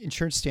an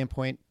insurance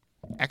standpoint,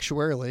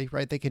 actuarially,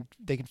 right? They can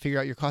figure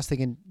out your costs. They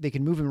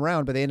can move them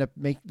around, but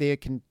they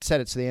can set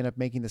it so they end up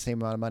making the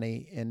same amount of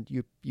money, and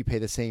you pay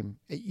the same.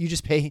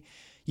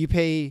 You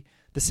pay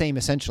the same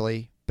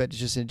essentially, but it's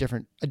just in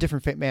a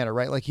different manner,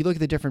 right? Like you look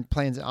at the different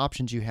plans and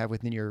options you have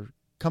within your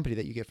company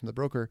that you get from the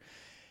broker,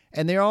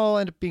 and they all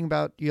end up being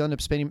you end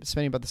up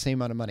spending about the same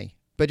amount of money,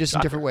 but just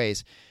in different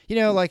ways.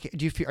 Like,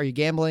 are you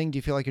gambling? Do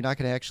you feel like you're not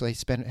going to actually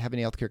have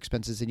any healthcare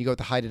expenses, and you go with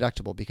the high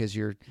deductible because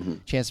your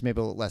chance may be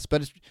a little less?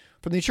 But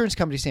from the insurance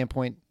company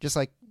standpoint, just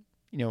like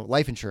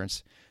life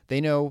insurance,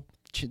 they know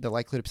the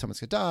likelihood of someone's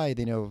going to die.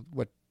 They know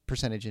what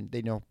percentage, and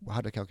they know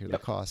how to calculate the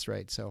cost,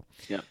 right? So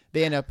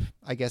they end up,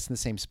 I guess, in the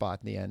same spot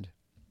in the end.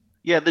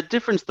 Yeah, the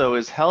difference though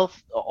is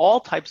all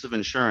types of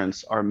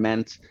insurance are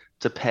meant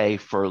to pay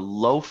for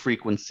low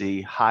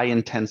frequency, high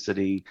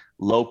intensity,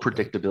 low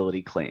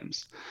predictability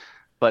claims.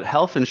 But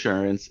health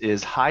insurance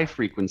is high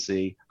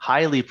frequency,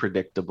 highly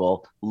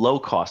predictable, low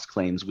cost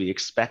claims. We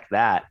expect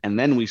that. And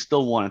then we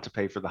still want it to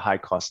pay for the high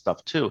cost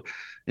stuff too.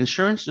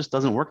 Insurance just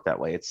doesn't work that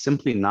way. It's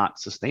simply not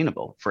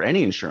sustainable for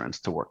any insurance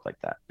to work like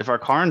that. If our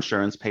car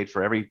insurance paid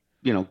for every,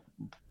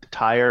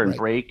 tire and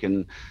brake,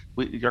 and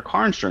your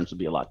car insurance would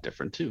be a lot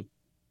different too.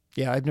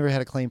 Yeah, I've never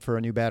had a claim for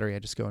a new battery. I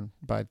just go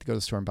to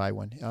the store and buy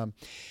one.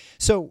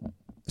 So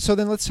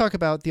then let's talk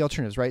about the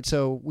alternatives, right?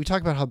 So we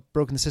talk about how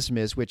broken the system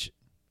is, which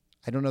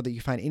I don't know that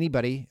you find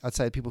anybody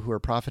outside of people who are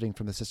profiting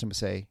from the system would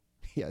say,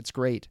 yeah, it's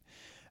great.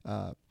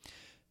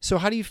 So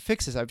how do you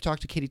fix this? I've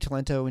talked to Katie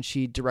Talento, and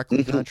she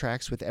directly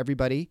contracts with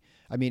everybody.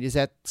 I mean, is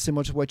that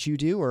similar to what you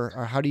do, or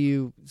how do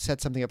you set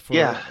something up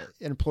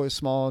for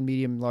small,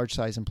 medium, large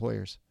size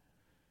employers?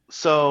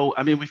 So,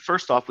 I mean,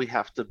 first off, we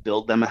have to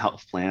build them a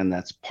health plan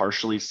that's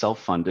partially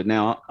self-funded.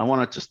 Now, I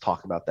want to just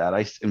talk about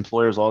that.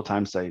 Employers all the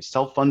time say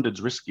self-funded is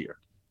riskier.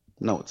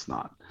 No, it's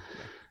not.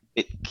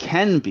 It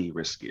can be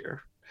riskier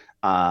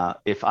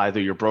if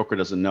either your broker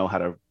doesn't know how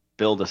to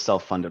build a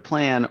self-funded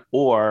plan,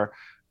 or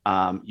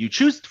you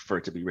choose for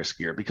it to be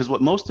riskier. Because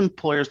what most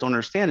employers don't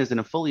understand is in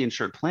a fully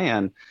insured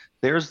plan,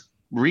 there's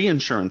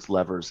reinsurance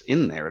levers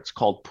in there. It's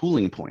called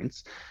pooling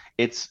points.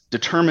 It's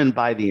determined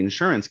by the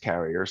insurance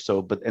carrier.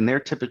 And they're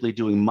typically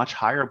doing much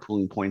higher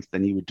pooling points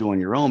than you would do on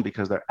your own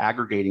because they're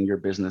aggregating your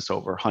business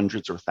over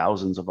hundreds or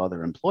thousands of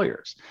other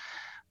employers.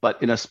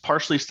 But in a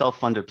partially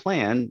self-funded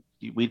plan,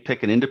 we'd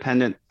pick an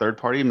independent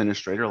third-party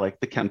administrator like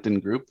the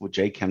Kempton Group with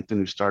Jay Kempton,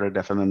 who started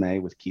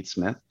FMMA with Keith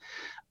Smith.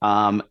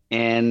 And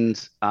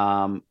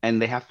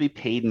they have to be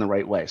paid in the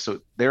right way. So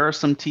there are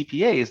some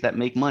TPAs that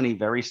make money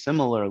very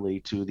similarly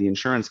to the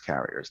insurance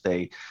carriers.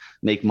 They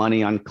make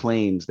money on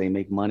claims, they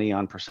make money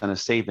on percent of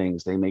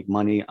savings, they make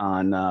money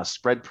on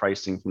spread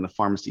pricing from the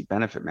pharmacy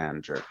benefit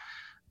manager.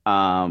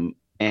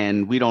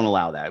 And we don't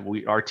allow that.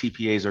 Our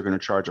TPAs are going to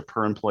charge a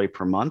per employee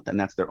per month, and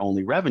that's their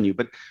only revenue.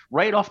 But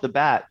right off the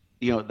bat,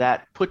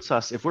 that puts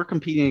us, if we're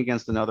competing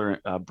against another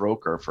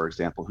broker, for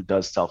example, who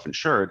does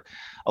self-insured,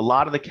 a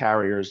lot of the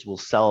carriers will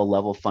sell a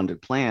level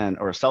funded plan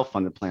or a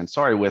self-funded plan,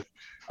 with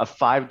a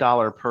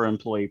 $5 per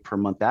employee per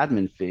month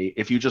admin fee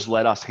if you just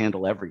let us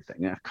handle everything.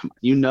 Yeah, come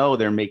on.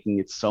 They're making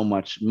it so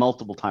much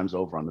multiple times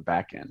over on the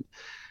back end.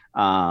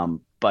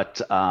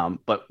 But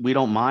we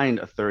don't mind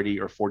a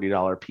 $30 or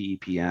 $40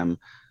 PEPM.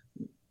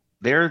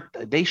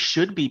 They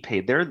should be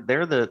paid. They're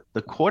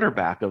the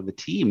quarterback of the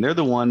team. They're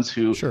the ones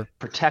who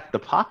protect the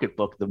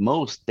pocketbook the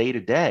most day to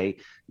day.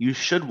 You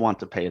should want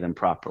to pay them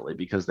properly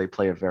because they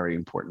play a very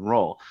important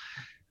role.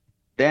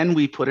 Then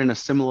we put in a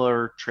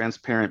similar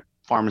transparent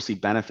pharmacy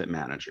benefit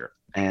manager.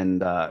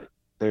 And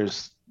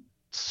there's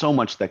so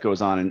much that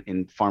goes on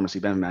in pharmacy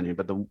benefit management,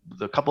 but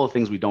the couple of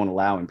things we don't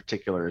allow in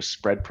particular is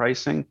spread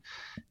pricing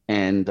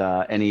and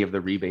any of the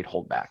rebate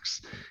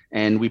holdbacks.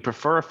 And we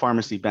prefer a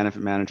pharmacy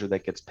benefit manager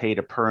that gets paid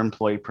a per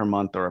employee per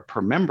month or a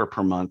per member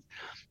per month,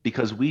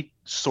 because we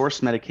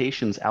source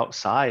medications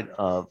outside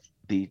of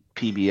the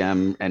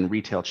PBM and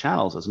retail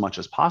channels as much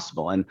as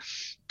possible. And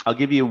I'll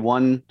give you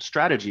one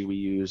strategy we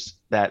use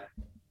that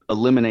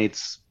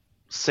eliminates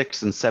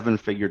 6 and 7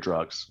 figure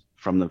drugs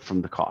from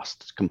the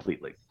cost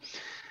completely.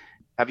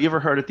 Have you ever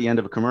heard at the end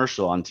of a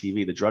commercial on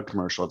TV, the drug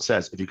commercial, it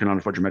says, if you cannot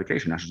afford your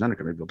medication, AstraZeneca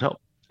may be able to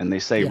help. And they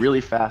say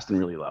really fast and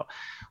really low.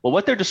 Well,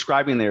 what they're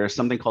describing there is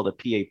something called a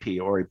PAP,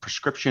 or a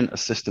prescription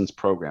assistance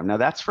program. Now,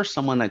 that's for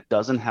someone that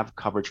doesn't have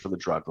coverage for the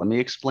drug. Let me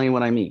explain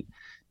what I mean.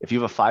 If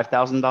you have a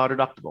 $5,000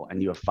 deductible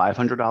and you have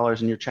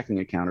 $500 in your checking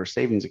account or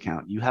savings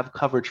account, you have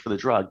coverage for the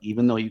drug,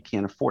 even though you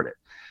can't afford it.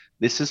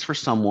 This is for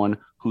someone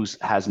who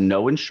has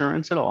no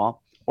insurance at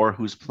all, or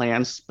whose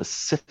plan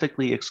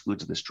specifically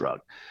excludes this drug.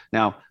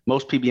 Now,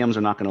 most PBMs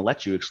are not going to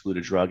let you exclude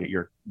a drug at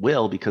your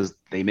will because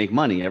they make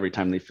money every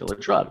time they fill a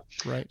drug.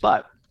 Right.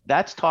 But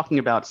that's talking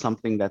about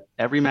something that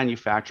every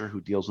manufacturer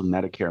who deals with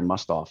Medicare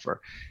must offer.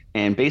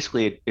 And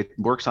basically, it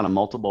works on a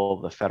multiple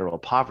of the federal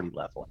poverty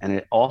level. And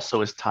it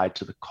also is tied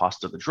to the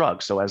cost of the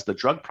drug. So as the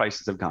drug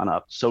prices have gone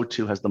up, so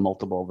too has the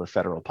multiple of the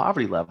federal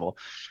poverty level.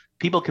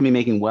 People can be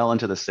making well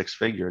into the 6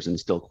 figures and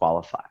still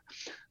qualify.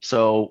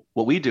 So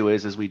what we do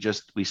is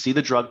we see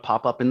the drug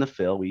pop up in the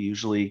fill. We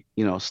usually,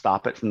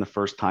 stop it from the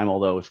first time.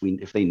 Although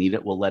if they need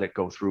it, we'll let it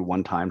go through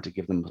one time to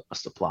give them a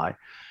supply.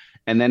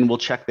 And then we'll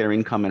check their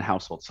income and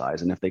household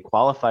size. And if they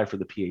qualify for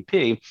the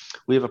PAP,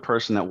 we have a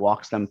person that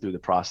walks them through the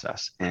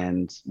process.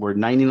 And we're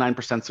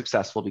 99%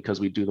 successful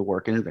because we do the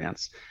work in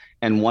advance.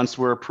 And once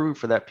we're approved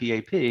for that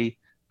PAP,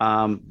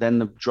 then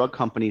the drug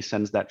company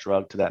sends that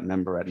drug to that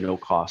member at no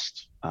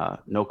cost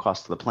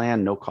to the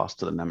plan, no cost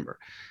to the member.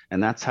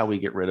 And that's how we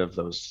get rid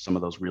of some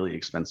of those really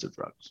expensive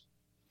drugs.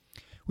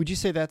 Would you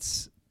say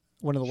that's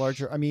one of the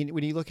larger,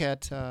 when you look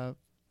at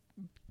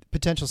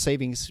potential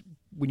savings,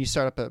 when you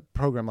start up a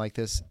program like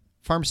this,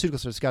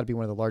 pharmaceuticals has got to be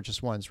one of the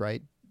largest ones,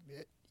 right?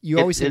 You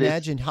always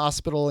imagine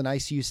hospital and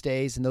ICU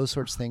stays and those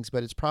sorts of things,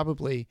 but it's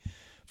probably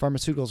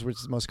pharmaceuticals, which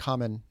is the most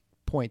common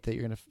point that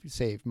you're going to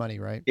save money,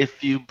 right?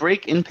 If you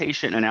break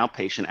inpatient and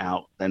outpatient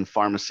out, then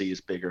pharmacy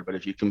is bigger. But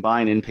if you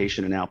combine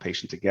inpatient and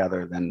outpatient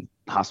together, then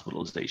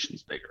hospitalization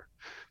is bigger.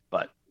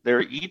 But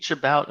they're each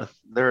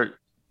they're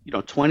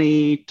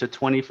 20 to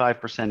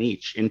 25%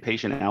 each,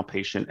 inpatient and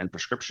outpatient and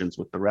prescriptions,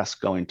 with the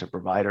rest going to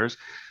providers.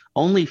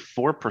 Only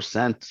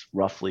 4%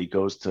 roughly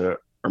goes to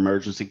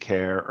emergency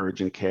care,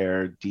 urgent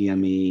care,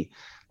 DME.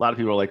 A lot of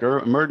people are like,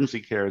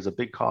 emergency care is a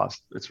big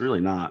cost. It's really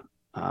not.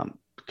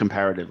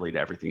 Comparatively to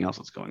everything else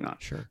that's going on.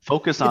 Sure.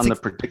 Focus on the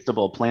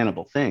predictable,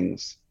 plannable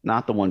things,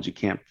 not the ones you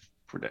can't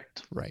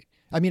predict. Right.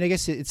 I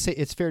guess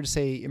it's fair to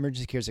say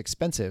emergency care is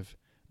expensive,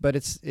 but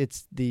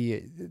it's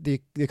the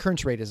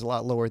occurrence rate is a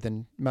lot lower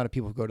than the amount of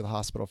people who go to the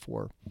hospital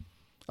for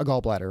a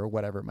gallbladder or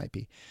whatever it might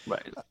be.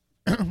 Right.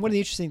 One of the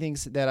interesting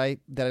things that I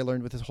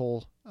learned with this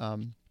whole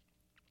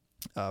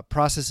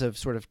process of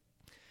sort of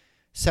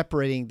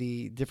separating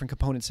the different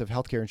components of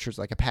healthcare insurance,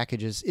 like a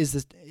package,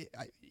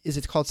 is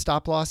it called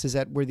stop loss? Is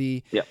that where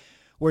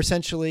where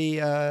essentially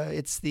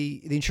it's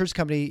the insurance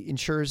company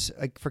insures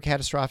for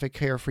catastrophic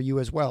care for you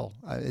as well.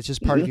 It's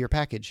just part of your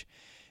package.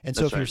 And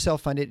so if you're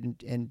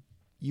self-funded and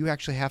you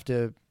actually have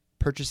to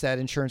purchase that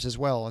insurance as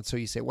well. And so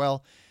you say,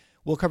 well,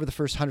 we'll cover the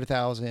first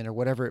 100,000 or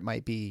whatever it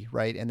might be.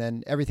 Right. And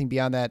then everything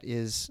beyond that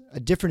is a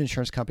different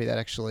insurance company that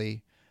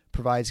actually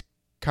provides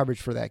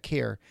coverage for that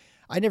care.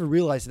 I never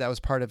realized that was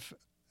part of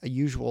a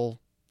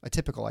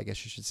typical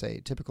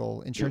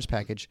insurance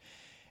package,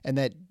 and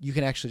that you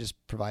can actually just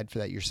provide for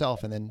that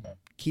yourself and then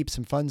keep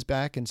some funds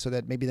back. And so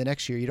that maybe the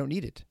next year you don't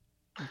need it.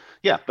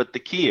 Yeah. But the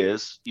key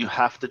is you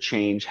have to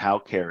change how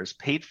care is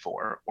paid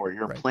for, or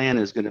your plan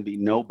is going to be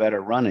no better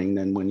running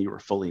than when you were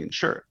fully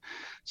insured.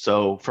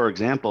 So, for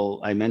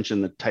example, I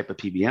mentioned the type of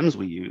PBMs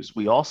we use.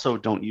 We also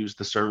don't use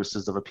the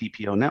services of a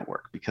PPO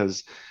network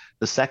because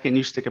the second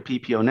you stick a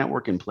PPO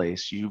network in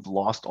place, you've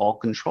lost all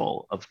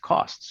control of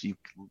costs.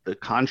 The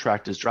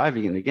contract is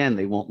driving, and again,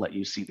 they won't let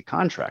you see the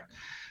contract.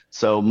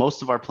 So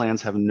most of our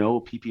plans have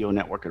no PPO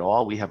network at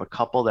all. We have a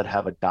couple that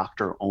have a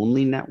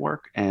doctor-only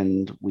network,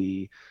 and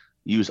we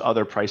use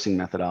other pricing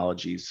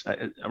methodologies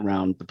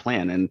around the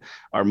plan. And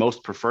our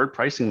most preferred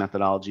pricing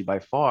methodology by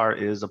far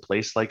is a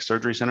place like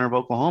Surgery Center of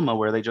Oklahoma,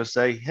 where they just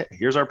say, hey,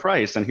 here's our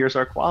price and here's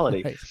our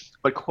quality. Right.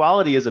 But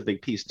quality is a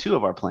big piece too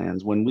of our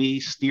plans. When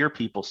we steer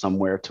people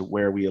somewhere to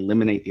where we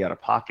eliminate the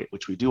out-of-pocket,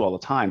 which we do all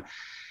the time.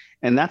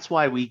 And that's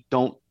why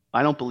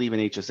I don't believe in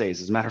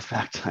HSAs. As a matter of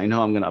fact, I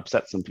know I'm going to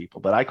upset some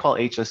people, but I call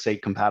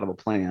HSA compatible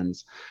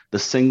plans the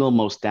single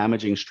most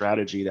damaging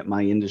strategy that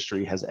my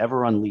industry has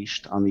ever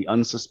unleashed on the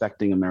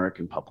unsuspecting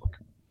American public,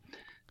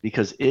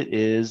 because it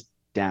is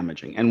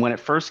damaging. And when it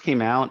first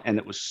came out and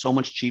it was so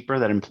much cheaper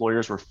that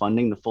employers were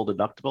funding the full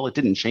deductible, it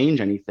didn't change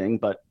anything,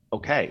 but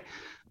okay.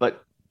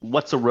 But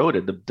what's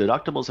eroded? The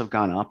deductibles have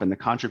gone up and the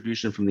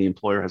contribution from the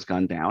employer has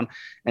gone down.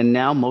 And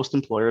now most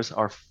employers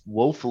are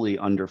woefully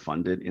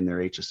underfunded in their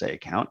HSA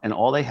account. And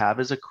all they have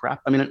is a crap.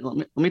 I mean,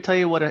 let me tell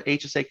you what a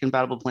HSA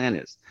compatible plan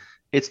is.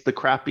 It's the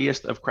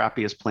crappiest of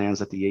crappiest plans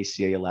that the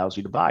ACA allows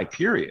you to buy,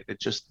 period.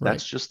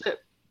 That's just it.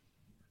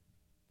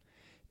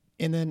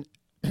 And then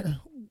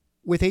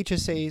with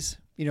HSAs,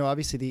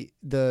 obviously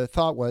the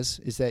thought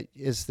is that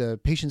as the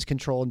patients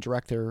control and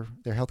direct their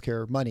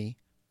healthcare money,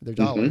 their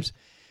dollars,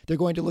 they're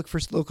going to look for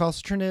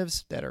low-cost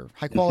alternatives that are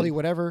high quality,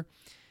 whatever.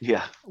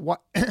 Yeah.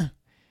 What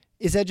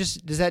does that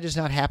just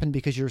not happen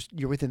because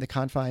you're within the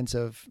confines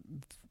of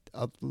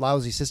a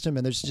lousy system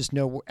and there's just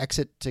no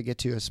exit to get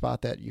to a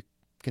spot that you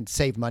can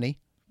save money?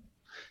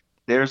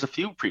 There's a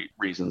few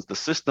reasons. The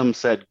system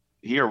said,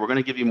 here, we're going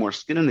to give you more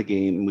skin in the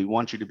game and we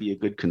want you to be a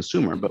good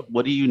consumer. But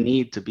what do you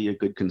need to be a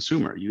good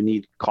consumer? You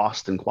need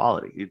cost and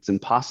quality. It's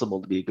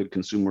impossible to be a good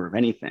consumer of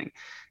anything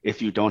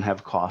if you don't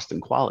have cost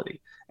and quality.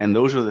 And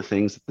those are the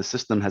things that the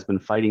system has been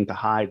fighting to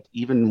hide.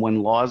 Even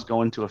when laws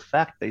go into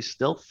effect, they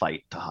still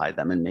fight to hide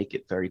them and make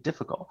it very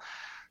difficult.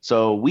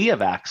 So we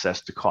have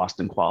access to cost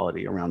and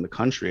quality around the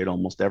country at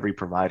almost every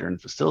provider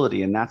and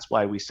facility. And that's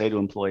why we say to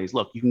employees,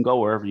 look, you can go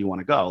wherever you want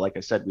to go. Like I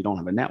said, we don't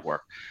have a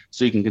network.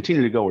 So you can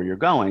continue to go where you're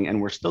going. And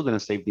we're still going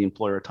to save the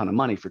employer a ton of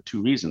money for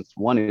two reasons.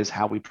 One is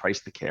how we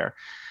price the care.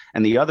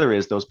 And the other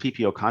is those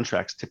PPO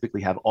contracts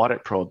typically have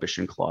audit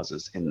prohibition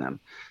clauses in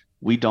them.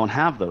 We don't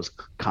have those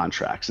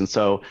contracts. And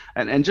so,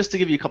 and just to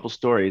give you a couple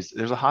stories,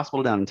 there's a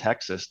hospital down in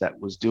Texas that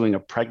was doing a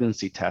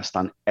pregnancy test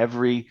on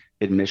every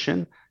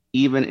admission,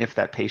 even if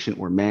that patient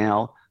were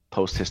male,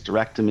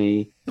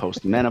 post-hysterectomy,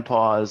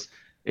 post-menopause.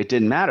 It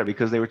didn't matter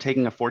because they were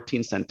taking a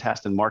 14-cent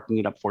test and marking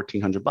it up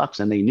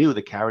 $1,400, and they knew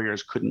the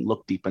carriers couldn't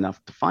look deep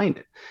enough to find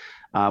it.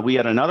 We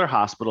had another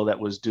hospital that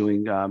was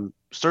doing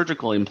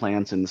surgical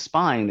implants in the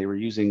spine. They were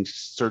using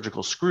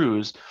surgical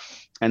screws,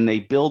 and they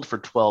billed for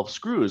 12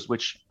 screws,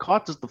 which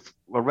caught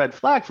a red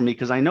flag for me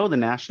because I know the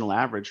national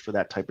average for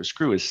that type of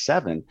screw is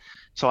 7.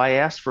 So I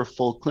asked for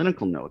full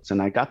clinical notes,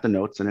 and I got the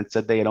notes, and it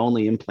said they had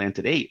only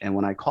implanted 8. And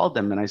when I called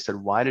them and I said,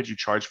 why did you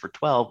charge for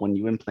 12 when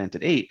you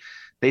implanted 8?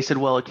 They said,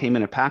 well, it came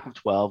in a pack of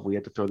 12. We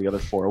had to throw the other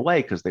 4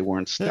 away because they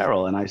weren't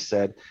sterile. And I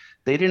said,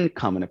 they didn't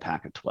come in a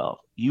pack of 12.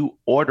 You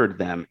ordered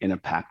them in a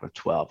pack of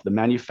 12. The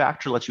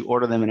manufacturer lets you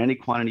order them in any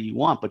quantity you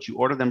want, but you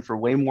order them for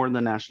way more than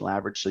the national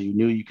average. So you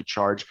knew you could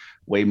charge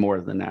way more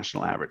than the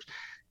national average.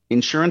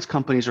 Insurance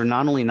companies are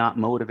not only not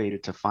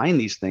motivated to find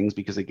these things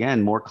because,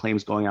 again, more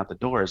claims going out the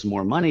door is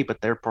more money, but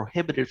they're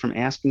prohibited from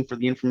asking for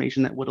the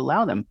information that would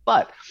allow them.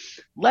 But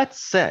let's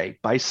say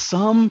by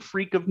some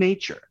freak of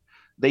nature,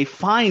 they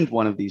find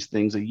one of these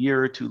things a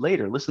year or two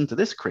later. Listen to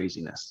this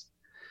craziness.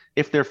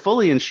 If they're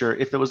fully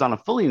insured, if it was on a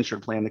fully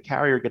insured plan, the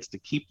carrier gets to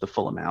keep the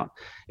full amount.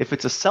 If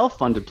it's a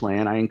self-funded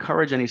plan, I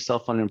encourage any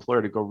self-funded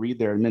employer to go read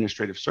their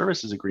administrative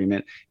services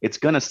agreement. It's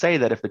going to say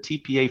that if the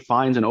TPA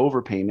finds an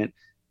overpayment,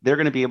 they're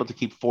going to be able to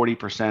keep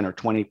 40% or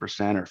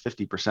 20% or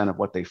 50% of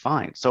what they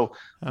find. So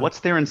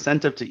what's their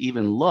incentive to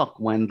even look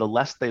when the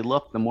less they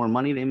look, the more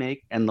money they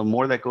make, and the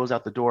more that goes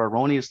out the door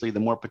erroneously, the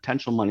more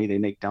potential money they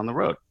make down the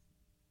road?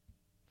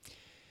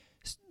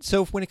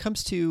 So when it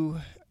comes to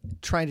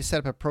trying to set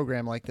up a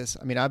program like this,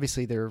 I mean,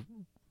 obviously they're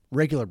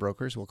regular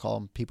brokers, we'll call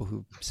them people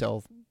who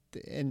sell,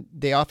 and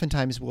they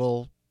oftentimes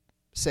will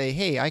say,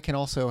 hey, I can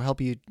also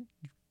help you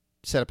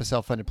set up a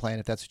self-funded plan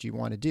if that's what you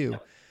want to do.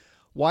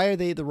 Why are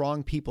they the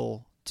wrong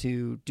people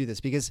to do this?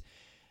 Because,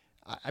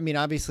 I mean,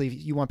 obviously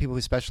you want people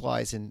who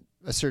specialize in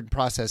a certain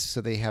process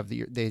so they have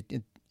they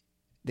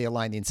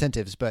align the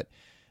incentives, but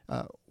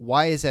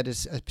why is that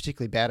a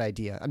particularly bad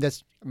idea? I mean,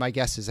 that's my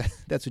guess is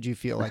that's what you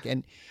feel like.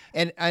 And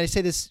I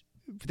say this,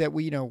 that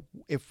we,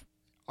 if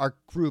our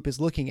group is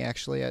looking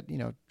actually at,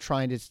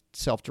 trying to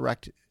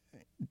self-direct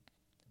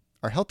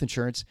our health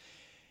insurance,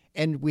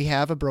 and we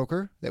have a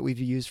broker that we've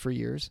used for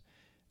years,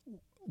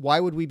 why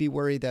would we be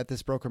worried that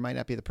this broker might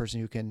not be the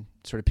person who can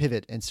sort of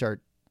pivot and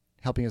start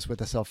helping us with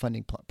the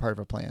self-funding part of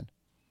our plan?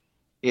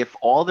 If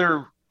all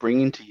they're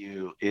bringing to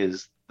you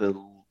is the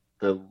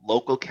the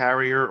local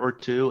carrier or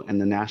two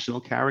and the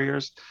national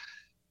carriers,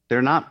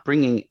 they're not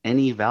bringing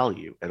any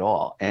value at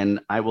all. And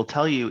I will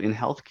tell you, in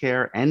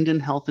healthcare and in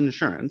health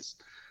insurance,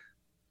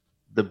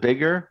 the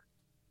bigger,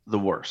 the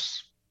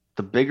worse.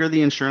 The bigger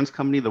the insurance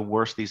company, the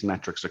worse these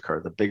metrics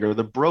occur. The bigger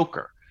the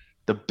broker,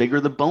 the bigger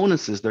the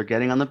bonuses they're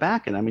getting on the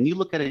back end. I mean, you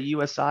look at a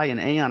USI, an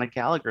Aon, a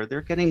Gallagher,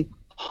 they're getting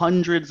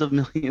hundreds of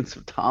millions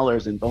of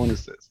dollars in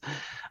bonuses,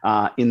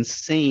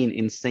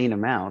 insane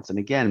amounts. And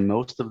again,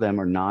 most of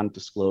them are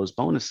non-disclosed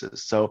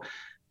bonuses. So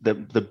the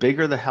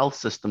bigger the health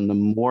system, the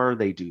more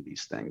they do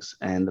these things,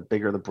 and the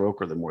bigger the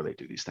broker, the more they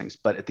do these things.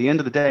 But at the end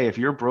of the day, if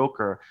you're a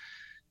broker,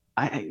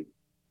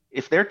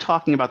 if they're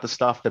talking about the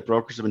stuff that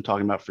brokers have been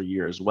talking about for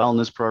years,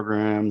 wellness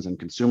programs and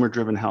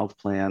consumer-driven health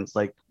plans,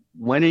 like,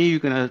 when are you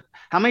going to,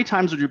 how many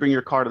times would you bring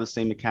your car to the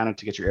same mechanic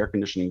to get your air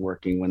conditioning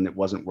working when it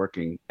wasn't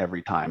working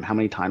every time? How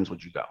many times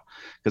would you go?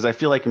 Because I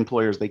feel like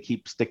employers, they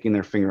keep sticking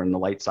their finger in the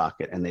light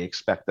socket and they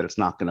expect that it's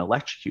not going to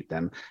electrocute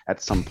them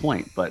at some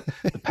point. But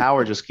the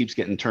power just keeps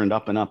getting turned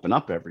up and up and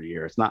up every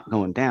year. It's not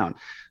going down.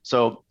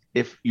 So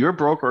if your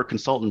broker or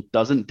consultant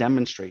doesn't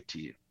demonstrate to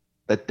you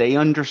that they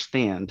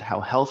understand how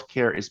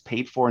healthcare is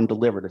paid for and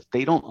delivered, if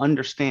they don't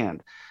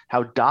understand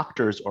how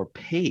doctors are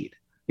paid,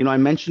 I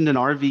mentioned an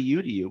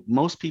RVU to you.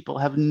 Most people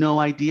have no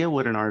idea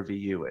what an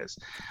RVU is.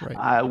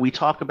 Right. We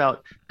talk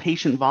about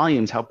patient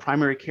volumes, how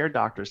primary care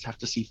doctors have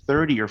to see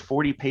 30 or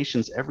 40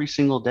 patients every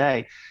single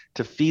day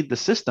to feed the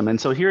system. And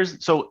so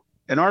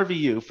an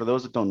RVU, for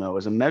those that don't know,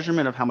 is a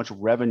measurement of how much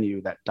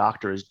revenue that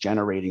doctor is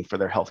generating for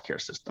their healthcare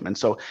system. And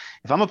so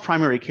if I'm a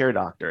primary care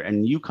doctor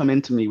and you come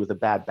into me with a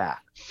bad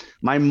back,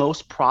 my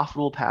most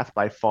profitable path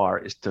by far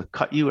is to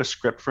cut you a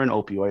script for an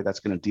opioid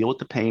that's going to deal with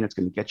the pain. It's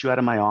going to get you out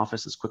of my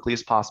office as quickly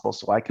as possible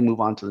so I can move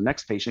on to the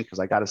next patient, because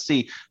I got to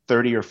see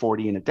 30 or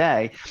 40 in a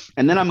day.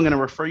 And then I'm going to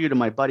refer you to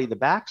my buddy, the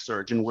back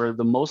surgeon, where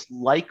the most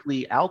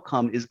likely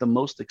outcome is the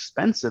most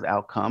expensive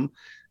outcome.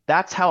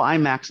 That's how I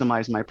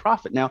maximize my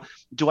profit. Now,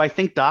 do I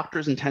think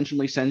doctors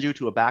intentionally send you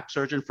to a back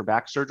surgeon for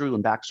back surgery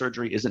when back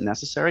surgery isn't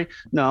necessary?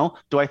 No.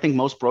 Do I think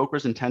most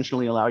brokers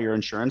intentionally allow your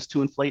insurance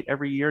to inflate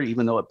every year,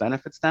 even though it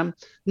benefits them?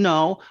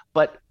 No.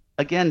 But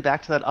again,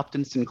 back to that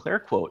Upton Sinclair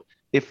quote,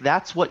 if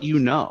that's what you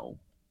know,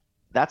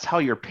 that's how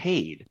you're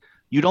paid,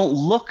 you don't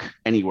look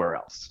anywhere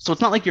else. So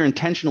it's not like you're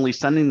intentionally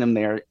sending them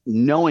there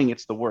knowing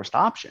it's the worst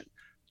option.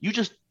 You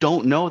just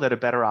don't know that a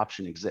better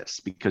option exists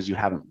because you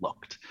haven't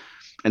looked.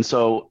 And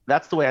so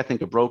that's the way I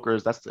think of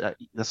brokers. That's the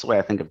way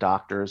I think of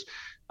doctors.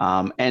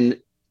 And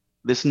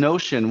this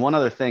notion, one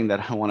other thing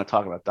that I want to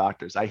talk about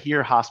doctors, I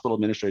hear hospital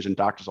administrators and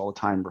doctors all the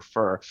time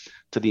refer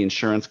to the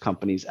insurance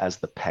companies as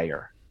the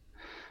payer.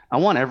 I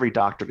want every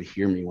doctor to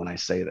hear me when I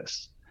say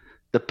this.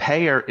 The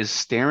payer is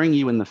staring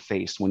you in the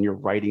face when you're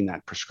writing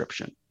that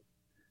prescription.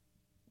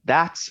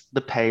 That's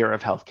the payer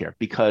of healthcare,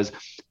 because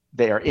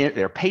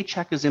their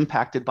paycheck is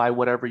impacted by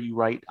whatever you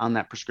write on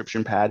that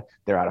prescription pad.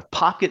 Their out of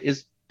pocket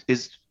is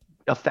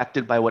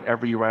affected by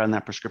whatever you write on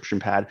that prescription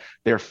pad.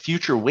 Their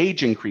future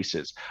wage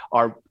increases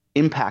are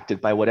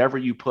impacted by whatever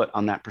you put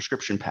on that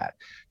prescription pad.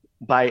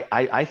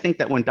 I think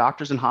that when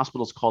doctors and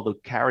hospitals call the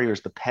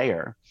carriers the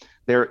payer,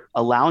 they're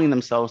allowing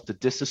themselves to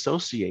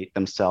disassociate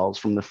themselves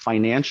from the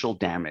financial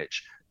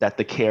damage that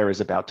the care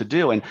is about to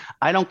do. And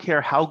I don't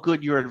care how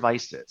good your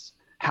advice is,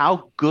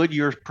 how good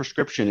your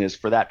prescription is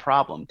for that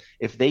problem.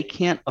 If they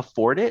can't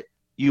afford it,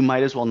 you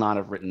might as well not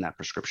have written that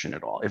prescription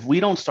at all. If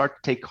we don't start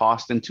to take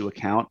cost into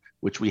account,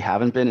 which we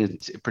haven't been,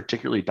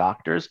 particularly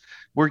doctors,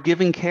 we're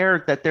giving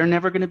care that they're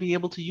never going to be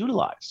able to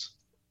utilize.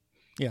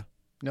 Yeah,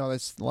 no,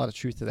 there's a lot of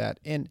truth to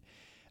that. And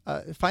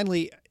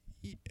finally,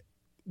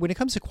 when it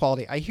comes to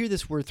quality, I hear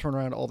this word thrown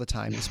around all the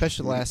time,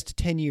 especially the last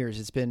 10 years.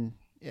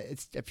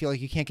 I feel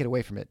like you can't get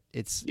away from it.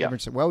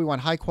 Everyone's saying, well, we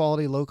want high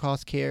quality, low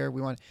cost care.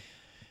 We want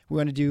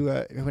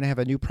to have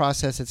a new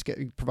process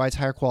that provides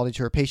higher quality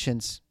to our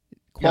patients.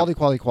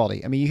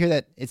 Quality. I mean, you hear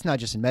that. It's not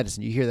just in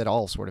medicine. You hear that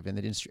all sort of in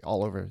the industry,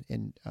 all over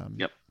in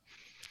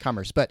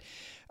commerce. But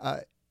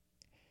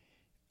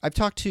I've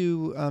talked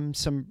to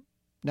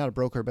not a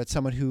broker, but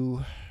someone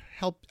who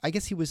helped. I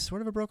guess he was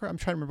sort of a broker. I'm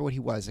trying to remember what he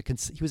was. He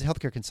was a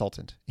healthcare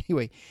consultant.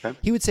 Anyway,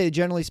 He would say,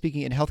 generally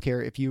speaking, in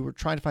healthcare, if you were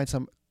trying to find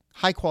some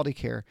high quality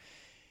care,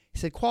 he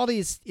said quality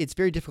it's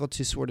very difficult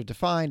to sort of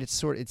define.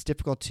 It's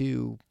difficult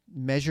to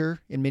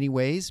measure in many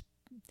ways.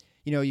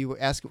 You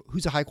ask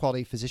who's a high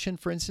quality physician,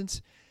 for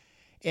instance.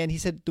 And he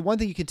said the one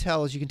thing you can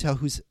tell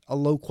who's a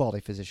low quality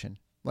physician.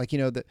 Like,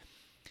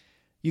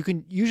 you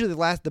can usually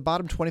the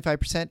bottom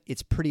 25%,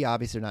 it's pretty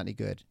obvious they're not any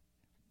good.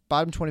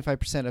 Bottom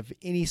 25% of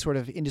any sort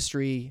of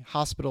industry,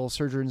 hospital,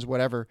 surgeons,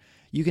 whatever,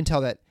 you can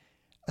tell that.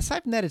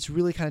 Aside from that, it's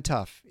really kind of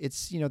tough.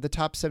 It's, the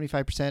top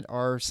 75%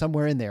 are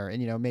somewhere in there.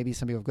 And, maybe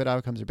some people have good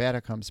outcomes or bad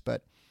outcomes.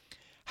 But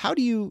how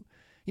do you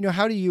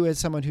as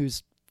someone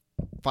who's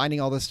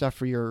finding all this stuff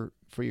for your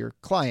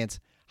clients,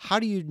 how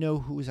do you know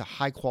who's a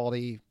high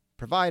quality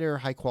provider,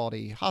 high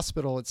quality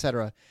hospital, et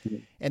cetera,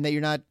 and that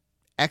you're not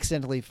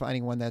accidentally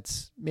finding one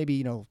that's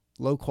maybe,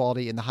 low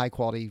quality and the high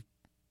quality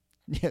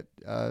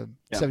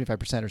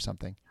 75% or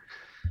something?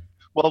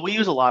 Well, we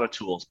use a lot of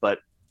tools, but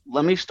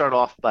let me start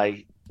off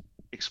by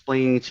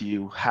explaining to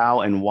you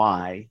how and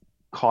why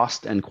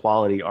cost and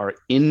quality are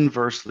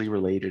inversely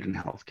related in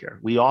healthcare.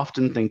 We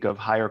often think of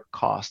higher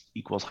cost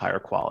equals higher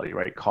quality,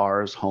 right?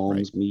 Cars,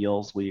 homes,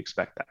 meals, we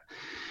expect that.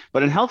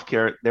 But in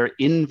healthcare, they're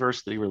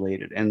inversely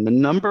related. And the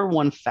number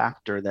one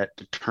factor that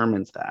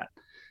determines that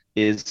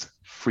is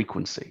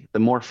frequency. The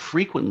more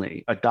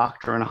frequently a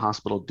doctor and a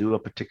hospital do a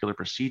particular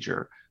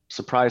procedure,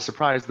 surprise,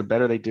 surprise, the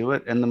better they do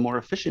it and the more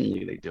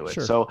efficiently they do it.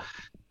 Sure. So,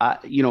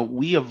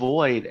 we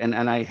avoid,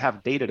 and I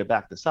have data to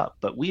back this up,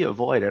 but we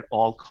avoid at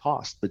all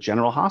costs the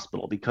general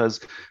hospital because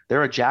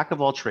they're a jack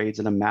of all trades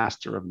and a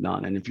master of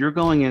none. And if you're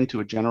going into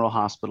a general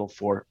hospital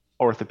for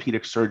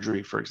orthopedic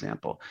surgery, for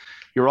example,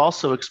 you're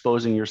also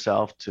exposing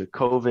yourself to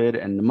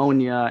COVID and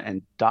pneumonia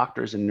and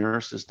doctors and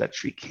nurses that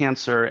treat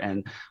cancer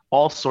and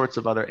all sorts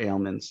of other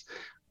ailments.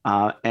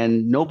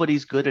 And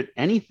nobody's good at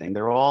anything.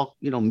 They're all,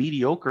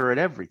 mediocre at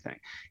everything.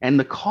 And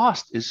the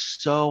cost is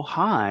so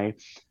high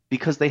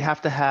because they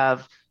have to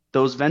have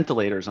those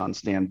ventilators on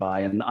standby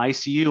and the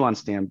ICU on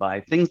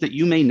standby, things that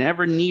you may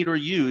never need or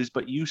use,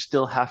 but you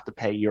still have to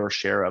pay your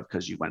share of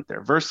because you went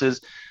there, versus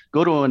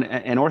go to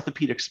an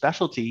orthopedic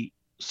specialty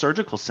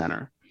surgical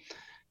center.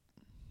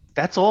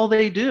 That's all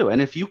they do.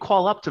 And if you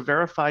call up to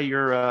verify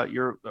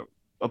your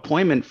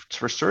appointment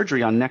for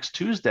surgery on next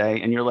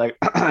Tuesday and you're like,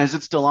 is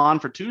it still on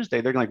for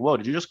Tuesday? They're like, whoa,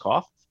 did you just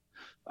cough?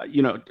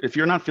 If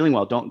you're not feeling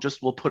well,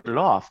 we'll put it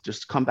off.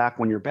 Just come back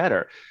when you're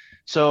better.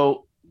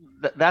 So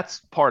that's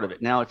part of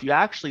it. Now, if you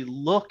actually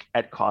look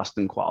at cost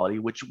and quality,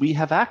 which we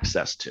have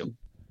access to,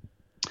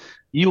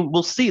 you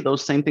will see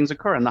those same things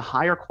occur. And the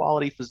higher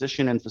quality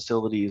physician and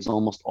facility is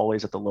almost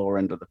always at the lower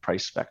end of the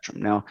price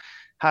spectrum. Now,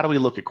 how do we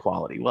look at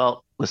quality?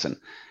 Well, listen,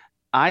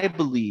 I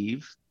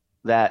believe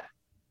that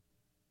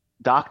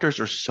doctors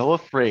are so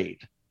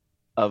afraid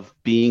of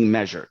being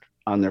measured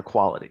on their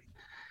quality.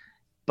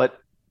 But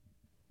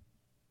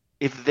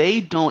if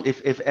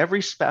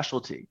every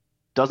specialty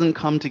doesn't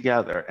come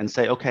together and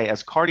say, okay,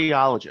 as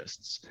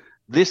cardiologists,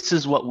 this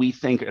is what we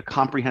think a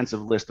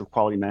comprehensive list of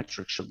quality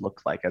metrics should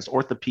look like. As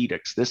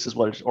orthopedics, this is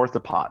what it's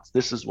orthopods,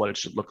 this is what it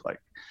should look like.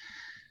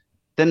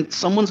 Then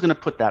someone's going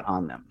to put that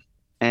on them.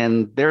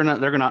 And they're not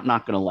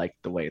going to like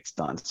the way it's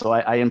done. So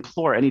I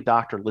implore any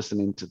doctor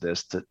listening to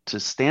this to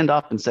stand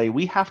up and say,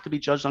 we have to be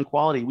judged on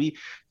quality. We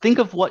think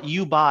of what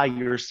you buy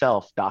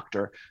yourself,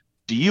 doctor.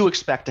 Do you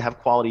expect to have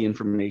quality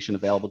information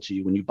available to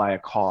you when you buy a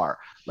car?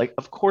 Like,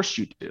 of course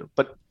you do.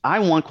 But I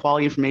want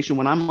quality information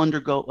when I'm going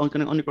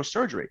to undergo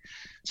surgery.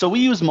 So we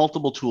use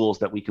multiple tools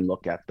that we can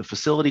look at: the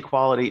facility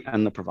quality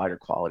and the provider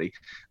quality.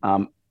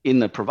 In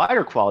the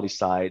provider quality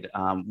side,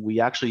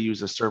 we actually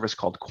use a service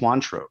called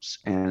Contorno,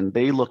 and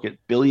they look at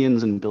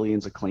billions and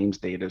billions of claims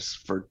data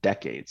for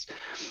decades.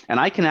 And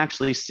I can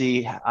actually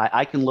see,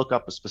 I can look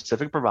up a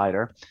specific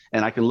provider,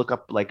 and I can look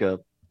up like a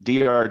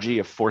DRG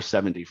of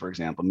 470, for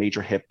example,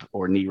 major hip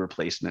or knee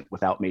replacement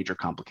without major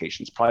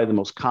complications, probably the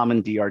most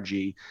common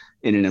DRG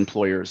in an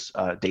employer's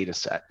data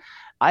set.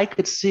 I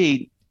could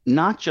see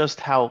not just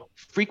how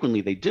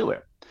frequently they do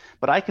it,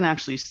 but I can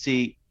actually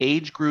see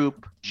age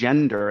group,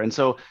 gender. And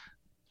so,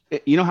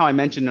 you know how I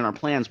mentioned in our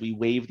plans, we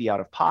waive the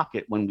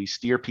out-of-pocket when we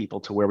steer people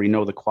to where we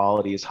know the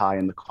quality is high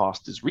and the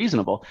cost is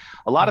reasonable.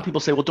 A lot of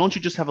people say, well, don't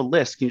you just have a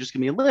list? Can you just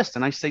give me a list?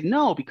 And I say,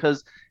 no,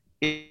 because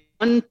if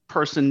one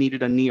person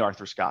needed a knee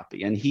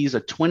arthroscopy and he's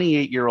a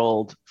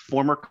 28-year-old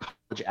former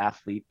college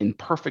athlete in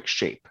perfect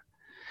shape,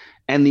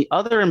 and the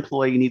other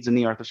employee needs a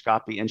knee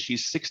arthroscopy and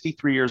she's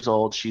 63 years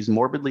old, she's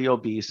morbidly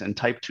obese and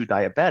type 2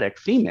 diabetic,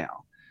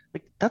 female,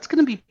 like that's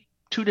going to be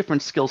two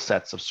different skill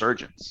sets of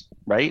surgeons,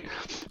 right?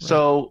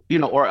 So,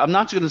 or I'm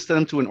not going to send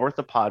them to an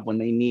orthopod when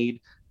they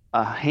need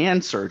a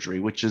hand surgery,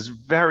 which is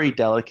very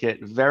delicate,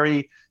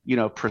 very,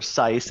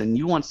 precise. And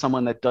you want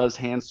someone that does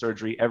hand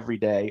surgery every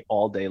day,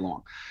 all day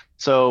long.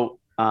 So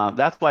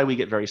that's why we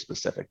get very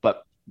specific.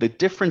 But the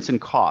difference in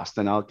cost,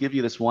 and I'll give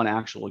you this one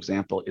actual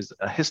example, is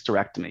a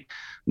hysterectomy.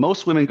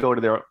 Most women go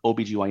to their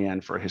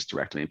OBGYN for a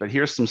hysterectomy, but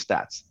here's some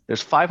stats.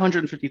 There's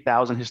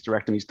 550,000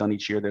 hysterectomies done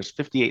each year. There's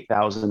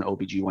 58,000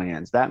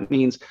 OBGYNs. That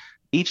means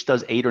each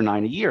does 8 or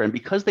 9 a year. And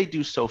because they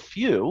do so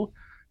few,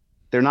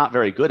 they're not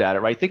very good at it,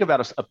 right? Think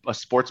about a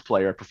sports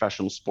player,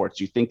 professional sports.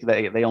 You think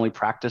they only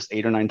practice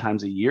 8 or 9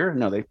 times a year?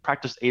 No, they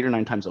practice 8 or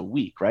 9 times a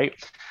week, right?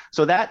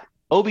 So that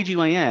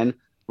OBGYN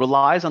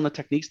relies on the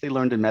techniques they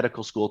learned in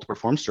medical school to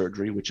perform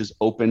surgery, which is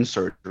open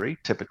surgery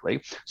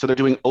typically. So they're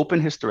doing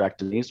open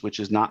hysterectomies, which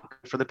is not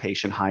good for the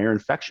patient, higher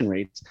infection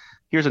rates.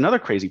 Here's another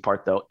crazy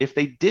part though. If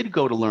they did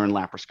go to learn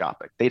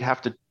laparoscopic, they'd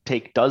have to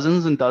take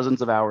dozens and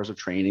dozens of hours of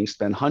training,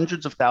 spend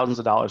hundreds of thousands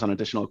of dollars on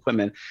additional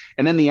equipment.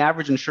 And then the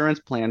average insurance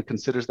plan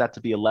considers that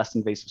to be a less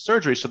invasive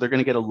surgery. So they're going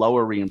to get a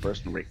lower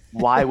reimbursement rate.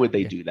 Why would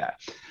they do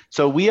that?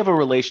 So we have a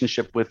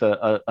relationship with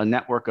a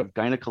network of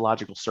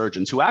gynecological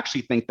surgeons who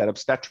actually think that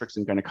obstetrics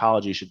and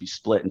gynecology should be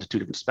split into 2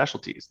 different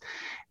specialties.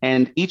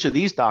 And each of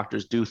these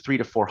doctors do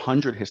 300 to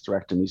 400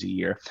 hysterectomies a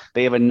year.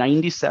 They have a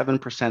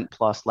 97%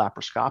 plus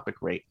laparoscopic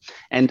rate.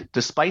 And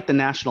despite the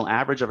national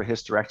average of a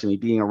hysterectomy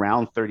being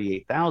around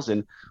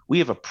 38,000, we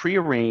have a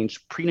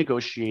prearranged,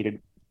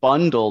 pre-negotiated,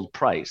 bundled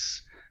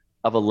price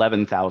of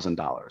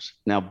 $11,000.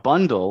 Now,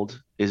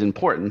 bundled is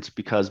important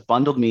because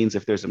bundled means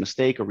if there's a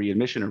mistake, a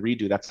readmission, a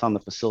redo, that's on the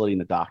facility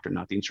and the doctor,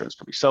 not the insurance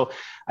company. So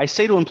I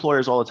say to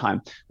employers all the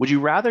time, would you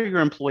rather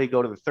your employee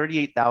go to the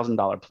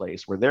 $38,000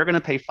 place where they're going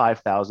to pay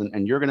 $5,000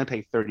 and you're going to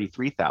pay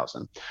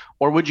 $33,000?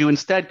 Or would you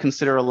instead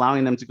consider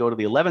allowing them to go to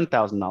the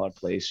 $11,000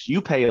 place?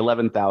 You pay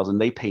 $11,000,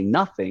 they pay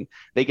nothing.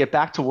 They get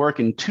back to work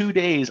in 2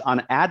 days on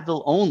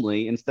Advil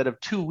only instead of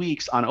 2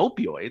 weeks on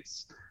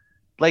opioids.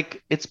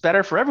 Like, it's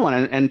better for everyone.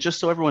 And just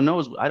so everyone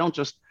knows, I don't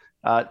just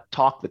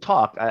talk the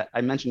talk.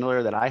 I mentioned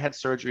earlier that I had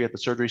surgery at the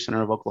Surgery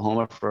Center of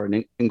Oklahoma for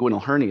an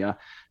inguinal hernia,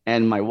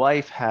 and my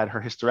wife had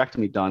her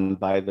hysterectomy done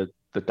by the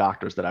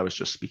doctors that I was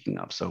just speaking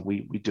of. So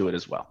we do it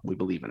as well. We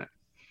believe in it.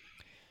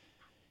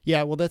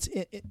 Yeah, well, that's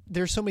it.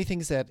 There's so many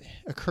things that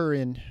occur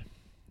in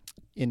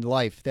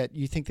life that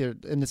you think an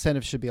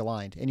incentive should be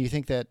aligned, and you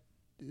think that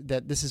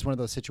this is one of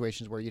those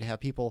situations where you'd have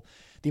people.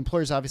 The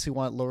employers obviously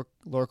want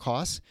lower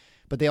costs,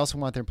 but they also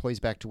want their employees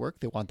back to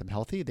work. They want them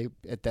healthy.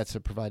 That's a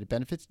provided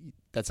benefits.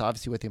 That's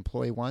obviously what the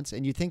employee wants.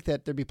 And you think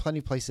that there'd be plenty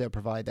of places that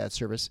provide that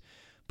service,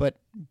 but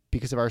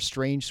because of our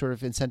strange sort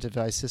of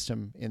incentivized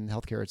system in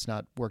healthcare, it's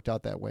not worked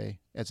out that way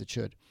as it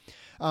should.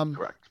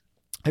 Correct.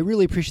 I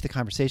really appreciate the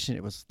conversation.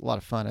 It was a lot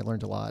of fun. I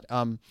learned a lot.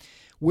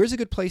 Where's a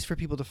good place for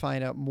people to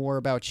find out more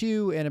about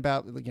you and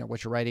about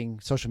what you're writing,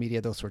 social media,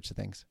 those sorts of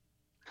things?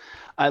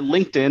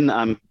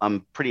 LinkedIn,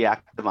 I'm pretty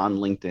active on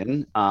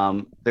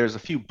LinkedIn. There's a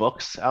few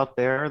books out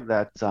there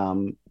that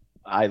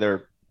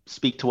either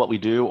speak to what we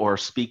do or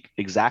speak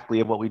exactly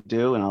of what we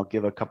do, and I'll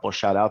give a couple of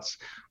shout outs.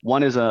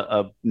 One is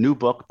a new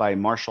book by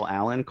Marshall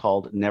Allen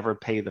called Never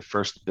Pay the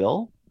First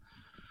Bill.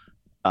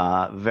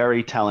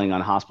 Very telling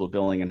on hospital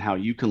billing and how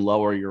you can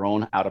lower your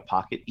own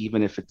out-of-pocket,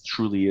 even if it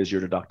truly is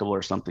your deductible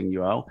or something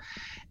you owe.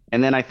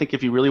 And then I think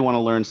if you really want to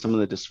learn some of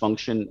the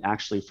dysfunction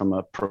actually from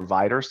a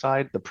provider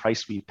side, The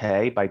Price We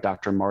Pay by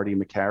Dr. Marty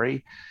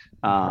McCary.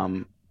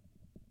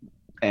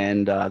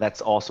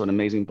 That's also an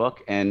amazing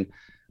book. And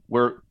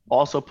we're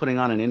also putting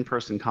on an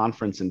in-person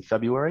conference in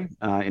February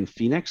in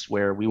Phoenix,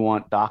 where we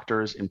want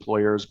doctors,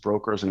 employers,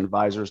 brokers, and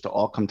advisors to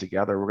all come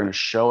together. We're going to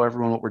show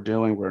everyone what we're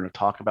doing. We're going to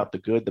talk about the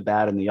good, the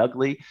bad, and the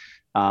ugly,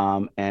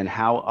 and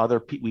how other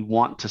people, we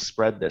want to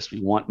spread this. We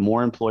want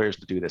more employers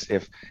to do this.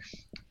 If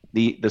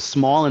the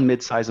small and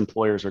mid-sized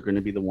employers are going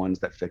to be the ones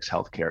that fix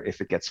healthcare,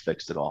 if it gets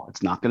fixed at all.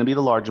 It's not going to be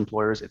the large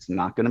employers. It's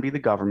not going to be the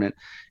government.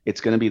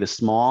 It's going to be the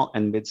small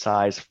and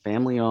mid-sized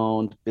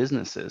family-owned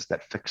businesses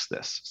that fix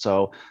this.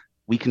 So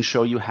we can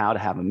show you how to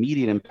have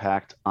immediate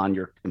impact on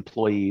your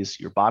employees,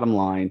 your bottom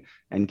line,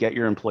 and get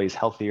your employees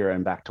healthier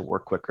and back to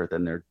work quicker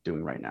than they're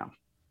doing right now.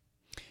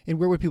 And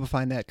where would people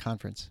find that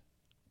conference?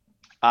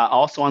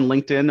 Also on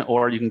LinkedIn,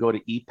 or you can go to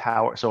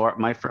ePower. So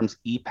my firm's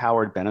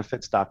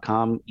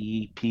epoweredbenefits.com,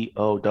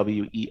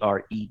 EPOWERED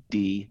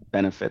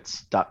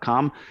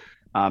benefits.com.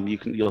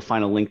 You'll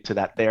find a link to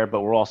that there, but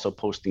we're also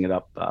posting it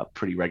up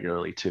pretty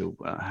regularly too,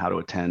 how to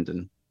attend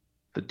and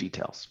the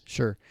details.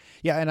 Sure.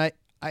 Yeah. And I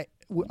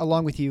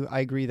along with you, I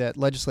agree that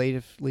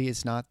legislatively this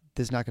is not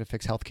going to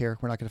fix healthcare.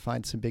 We're not going to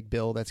find some big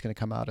bill that's going to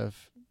come out of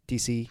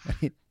DC.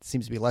 It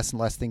seems to be less and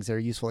less things that are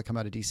useful that come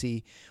out of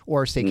DC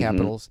or state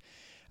capitals.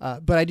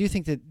 But I do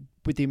think that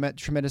with the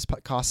tremendous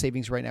cost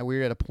savings right now,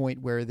 we're at a point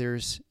where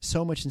there's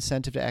so much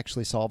incentive to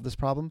actually solve this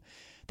problem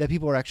that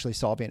people are actually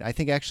solving it. I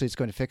think actually it's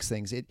going to fix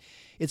things.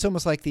 It's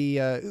almost like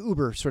the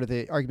Uber, sort of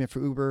the argument for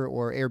Uber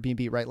or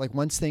Airbnb, right? Like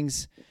once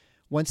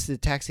the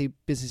taxi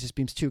business just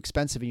becomes too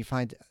expensive and you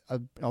find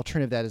an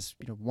alternative that is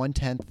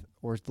 1/10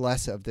 or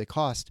less of the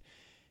cost,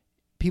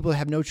 people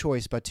have no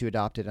choice but to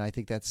adopt it. And I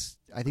think that's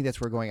where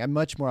we're going. I'm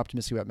much more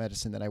optimistic about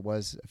medicine than I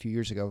was a few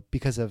years ago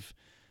because of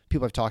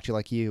people I've talked to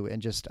like you,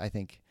 and just I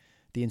think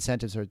the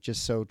incentives are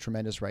just so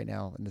tremendous right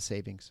now and the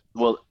savings.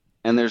 Well,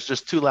 and there's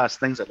just two last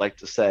things I'd like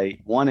to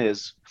say. One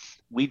is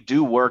we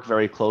do work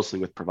very closely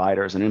with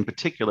providers, and in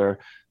particular,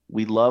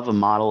 we love a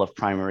model of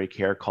primary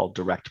care called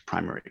direct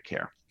primary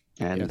care.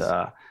 And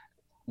yes.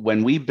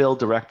 When we build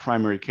direct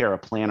primary care, a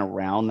plan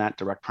around that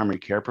direct primary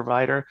care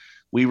provider,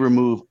 we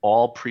remove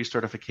all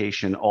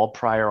pre-certification, all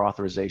prior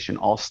authorization,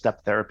 all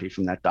step therapy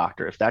from that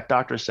doctor. If that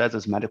doctor says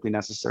it's medically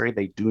necessary,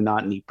 they do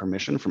not need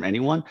permission from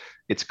anyone.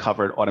 It's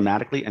covered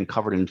automatically and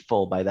covered in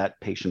full by that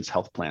patient's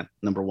health plan,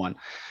 number one.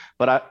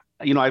 But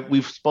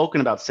we've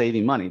spoken about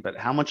saving money, but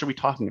how much are we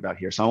talking about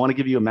here? So I want to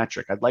give you a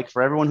metric. I'd like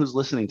for everyone who's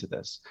listening to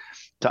this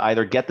to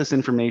either get this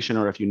information,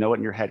 or if you know it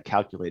in your head,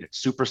 calculate it.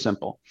 Super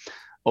simple.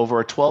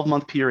 Over a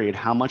 12-month period,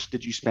 how much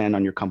did you spend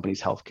on your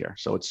company's healthcare?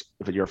 So if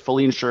you're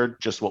fully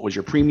insured, just what was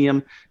your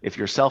premium? If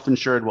you're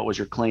self-insured, what was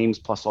your claims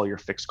plus all your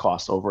fixed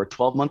costs over a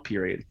 12-month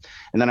period?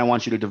 And then I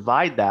want you to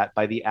divide that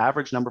by the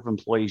average number of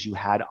employees you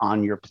had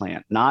on your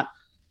plan, not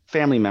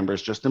family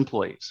members, just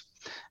employees.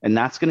 And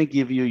that's going to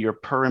give you your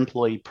per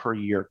employee per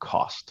year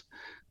cost.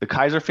 The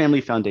Kaiser Family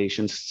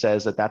Foundation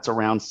says that that's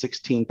around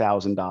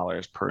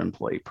 $16,000 per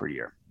employee per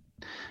year.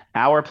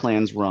 Our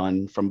plans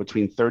run from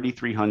between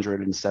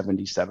 $3,300 and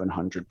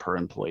 $7,700 per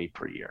employee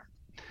per year.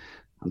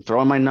 I'm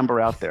throwing my number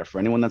out there for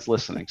anyone that's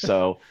listening.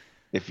 So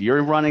if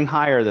you're running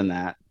higher than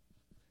that,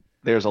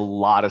 there's a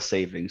lot of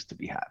savings to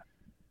be had.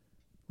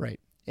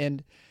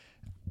 And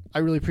I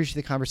really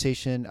appreciate the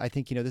conversation. I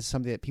think, this is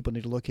something that people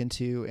need to look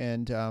into.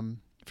 And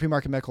Free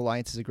Market Medical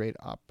Alliance is a great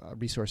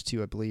resource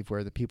too, I believe,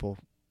 where the people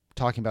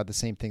talking about the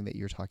same thing that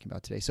you're talking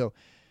about today. So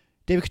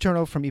David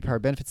Contorno from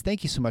ePower Benefits,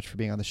 thank you so much for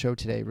being on the show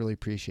today. Really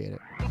appreciate it.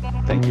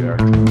 Thank you,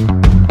 Eric.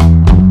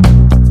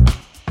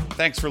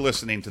 Thanks for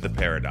listening to The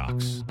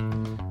Paradox.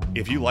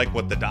 If you like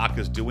what the doc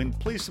is doing,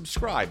 please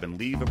subscribe and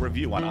leave a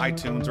review on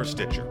iTunes or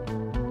Stitcher.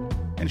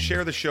 And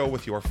share the show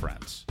with your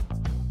friends.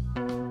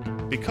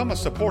 Become a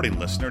supporting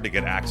listener to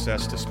get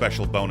access to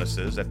special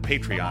bonuses at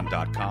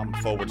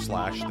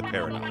patreon.com/The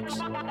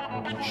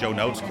Paradox. Show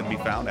notes can be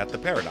found at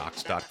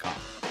theparadox.com.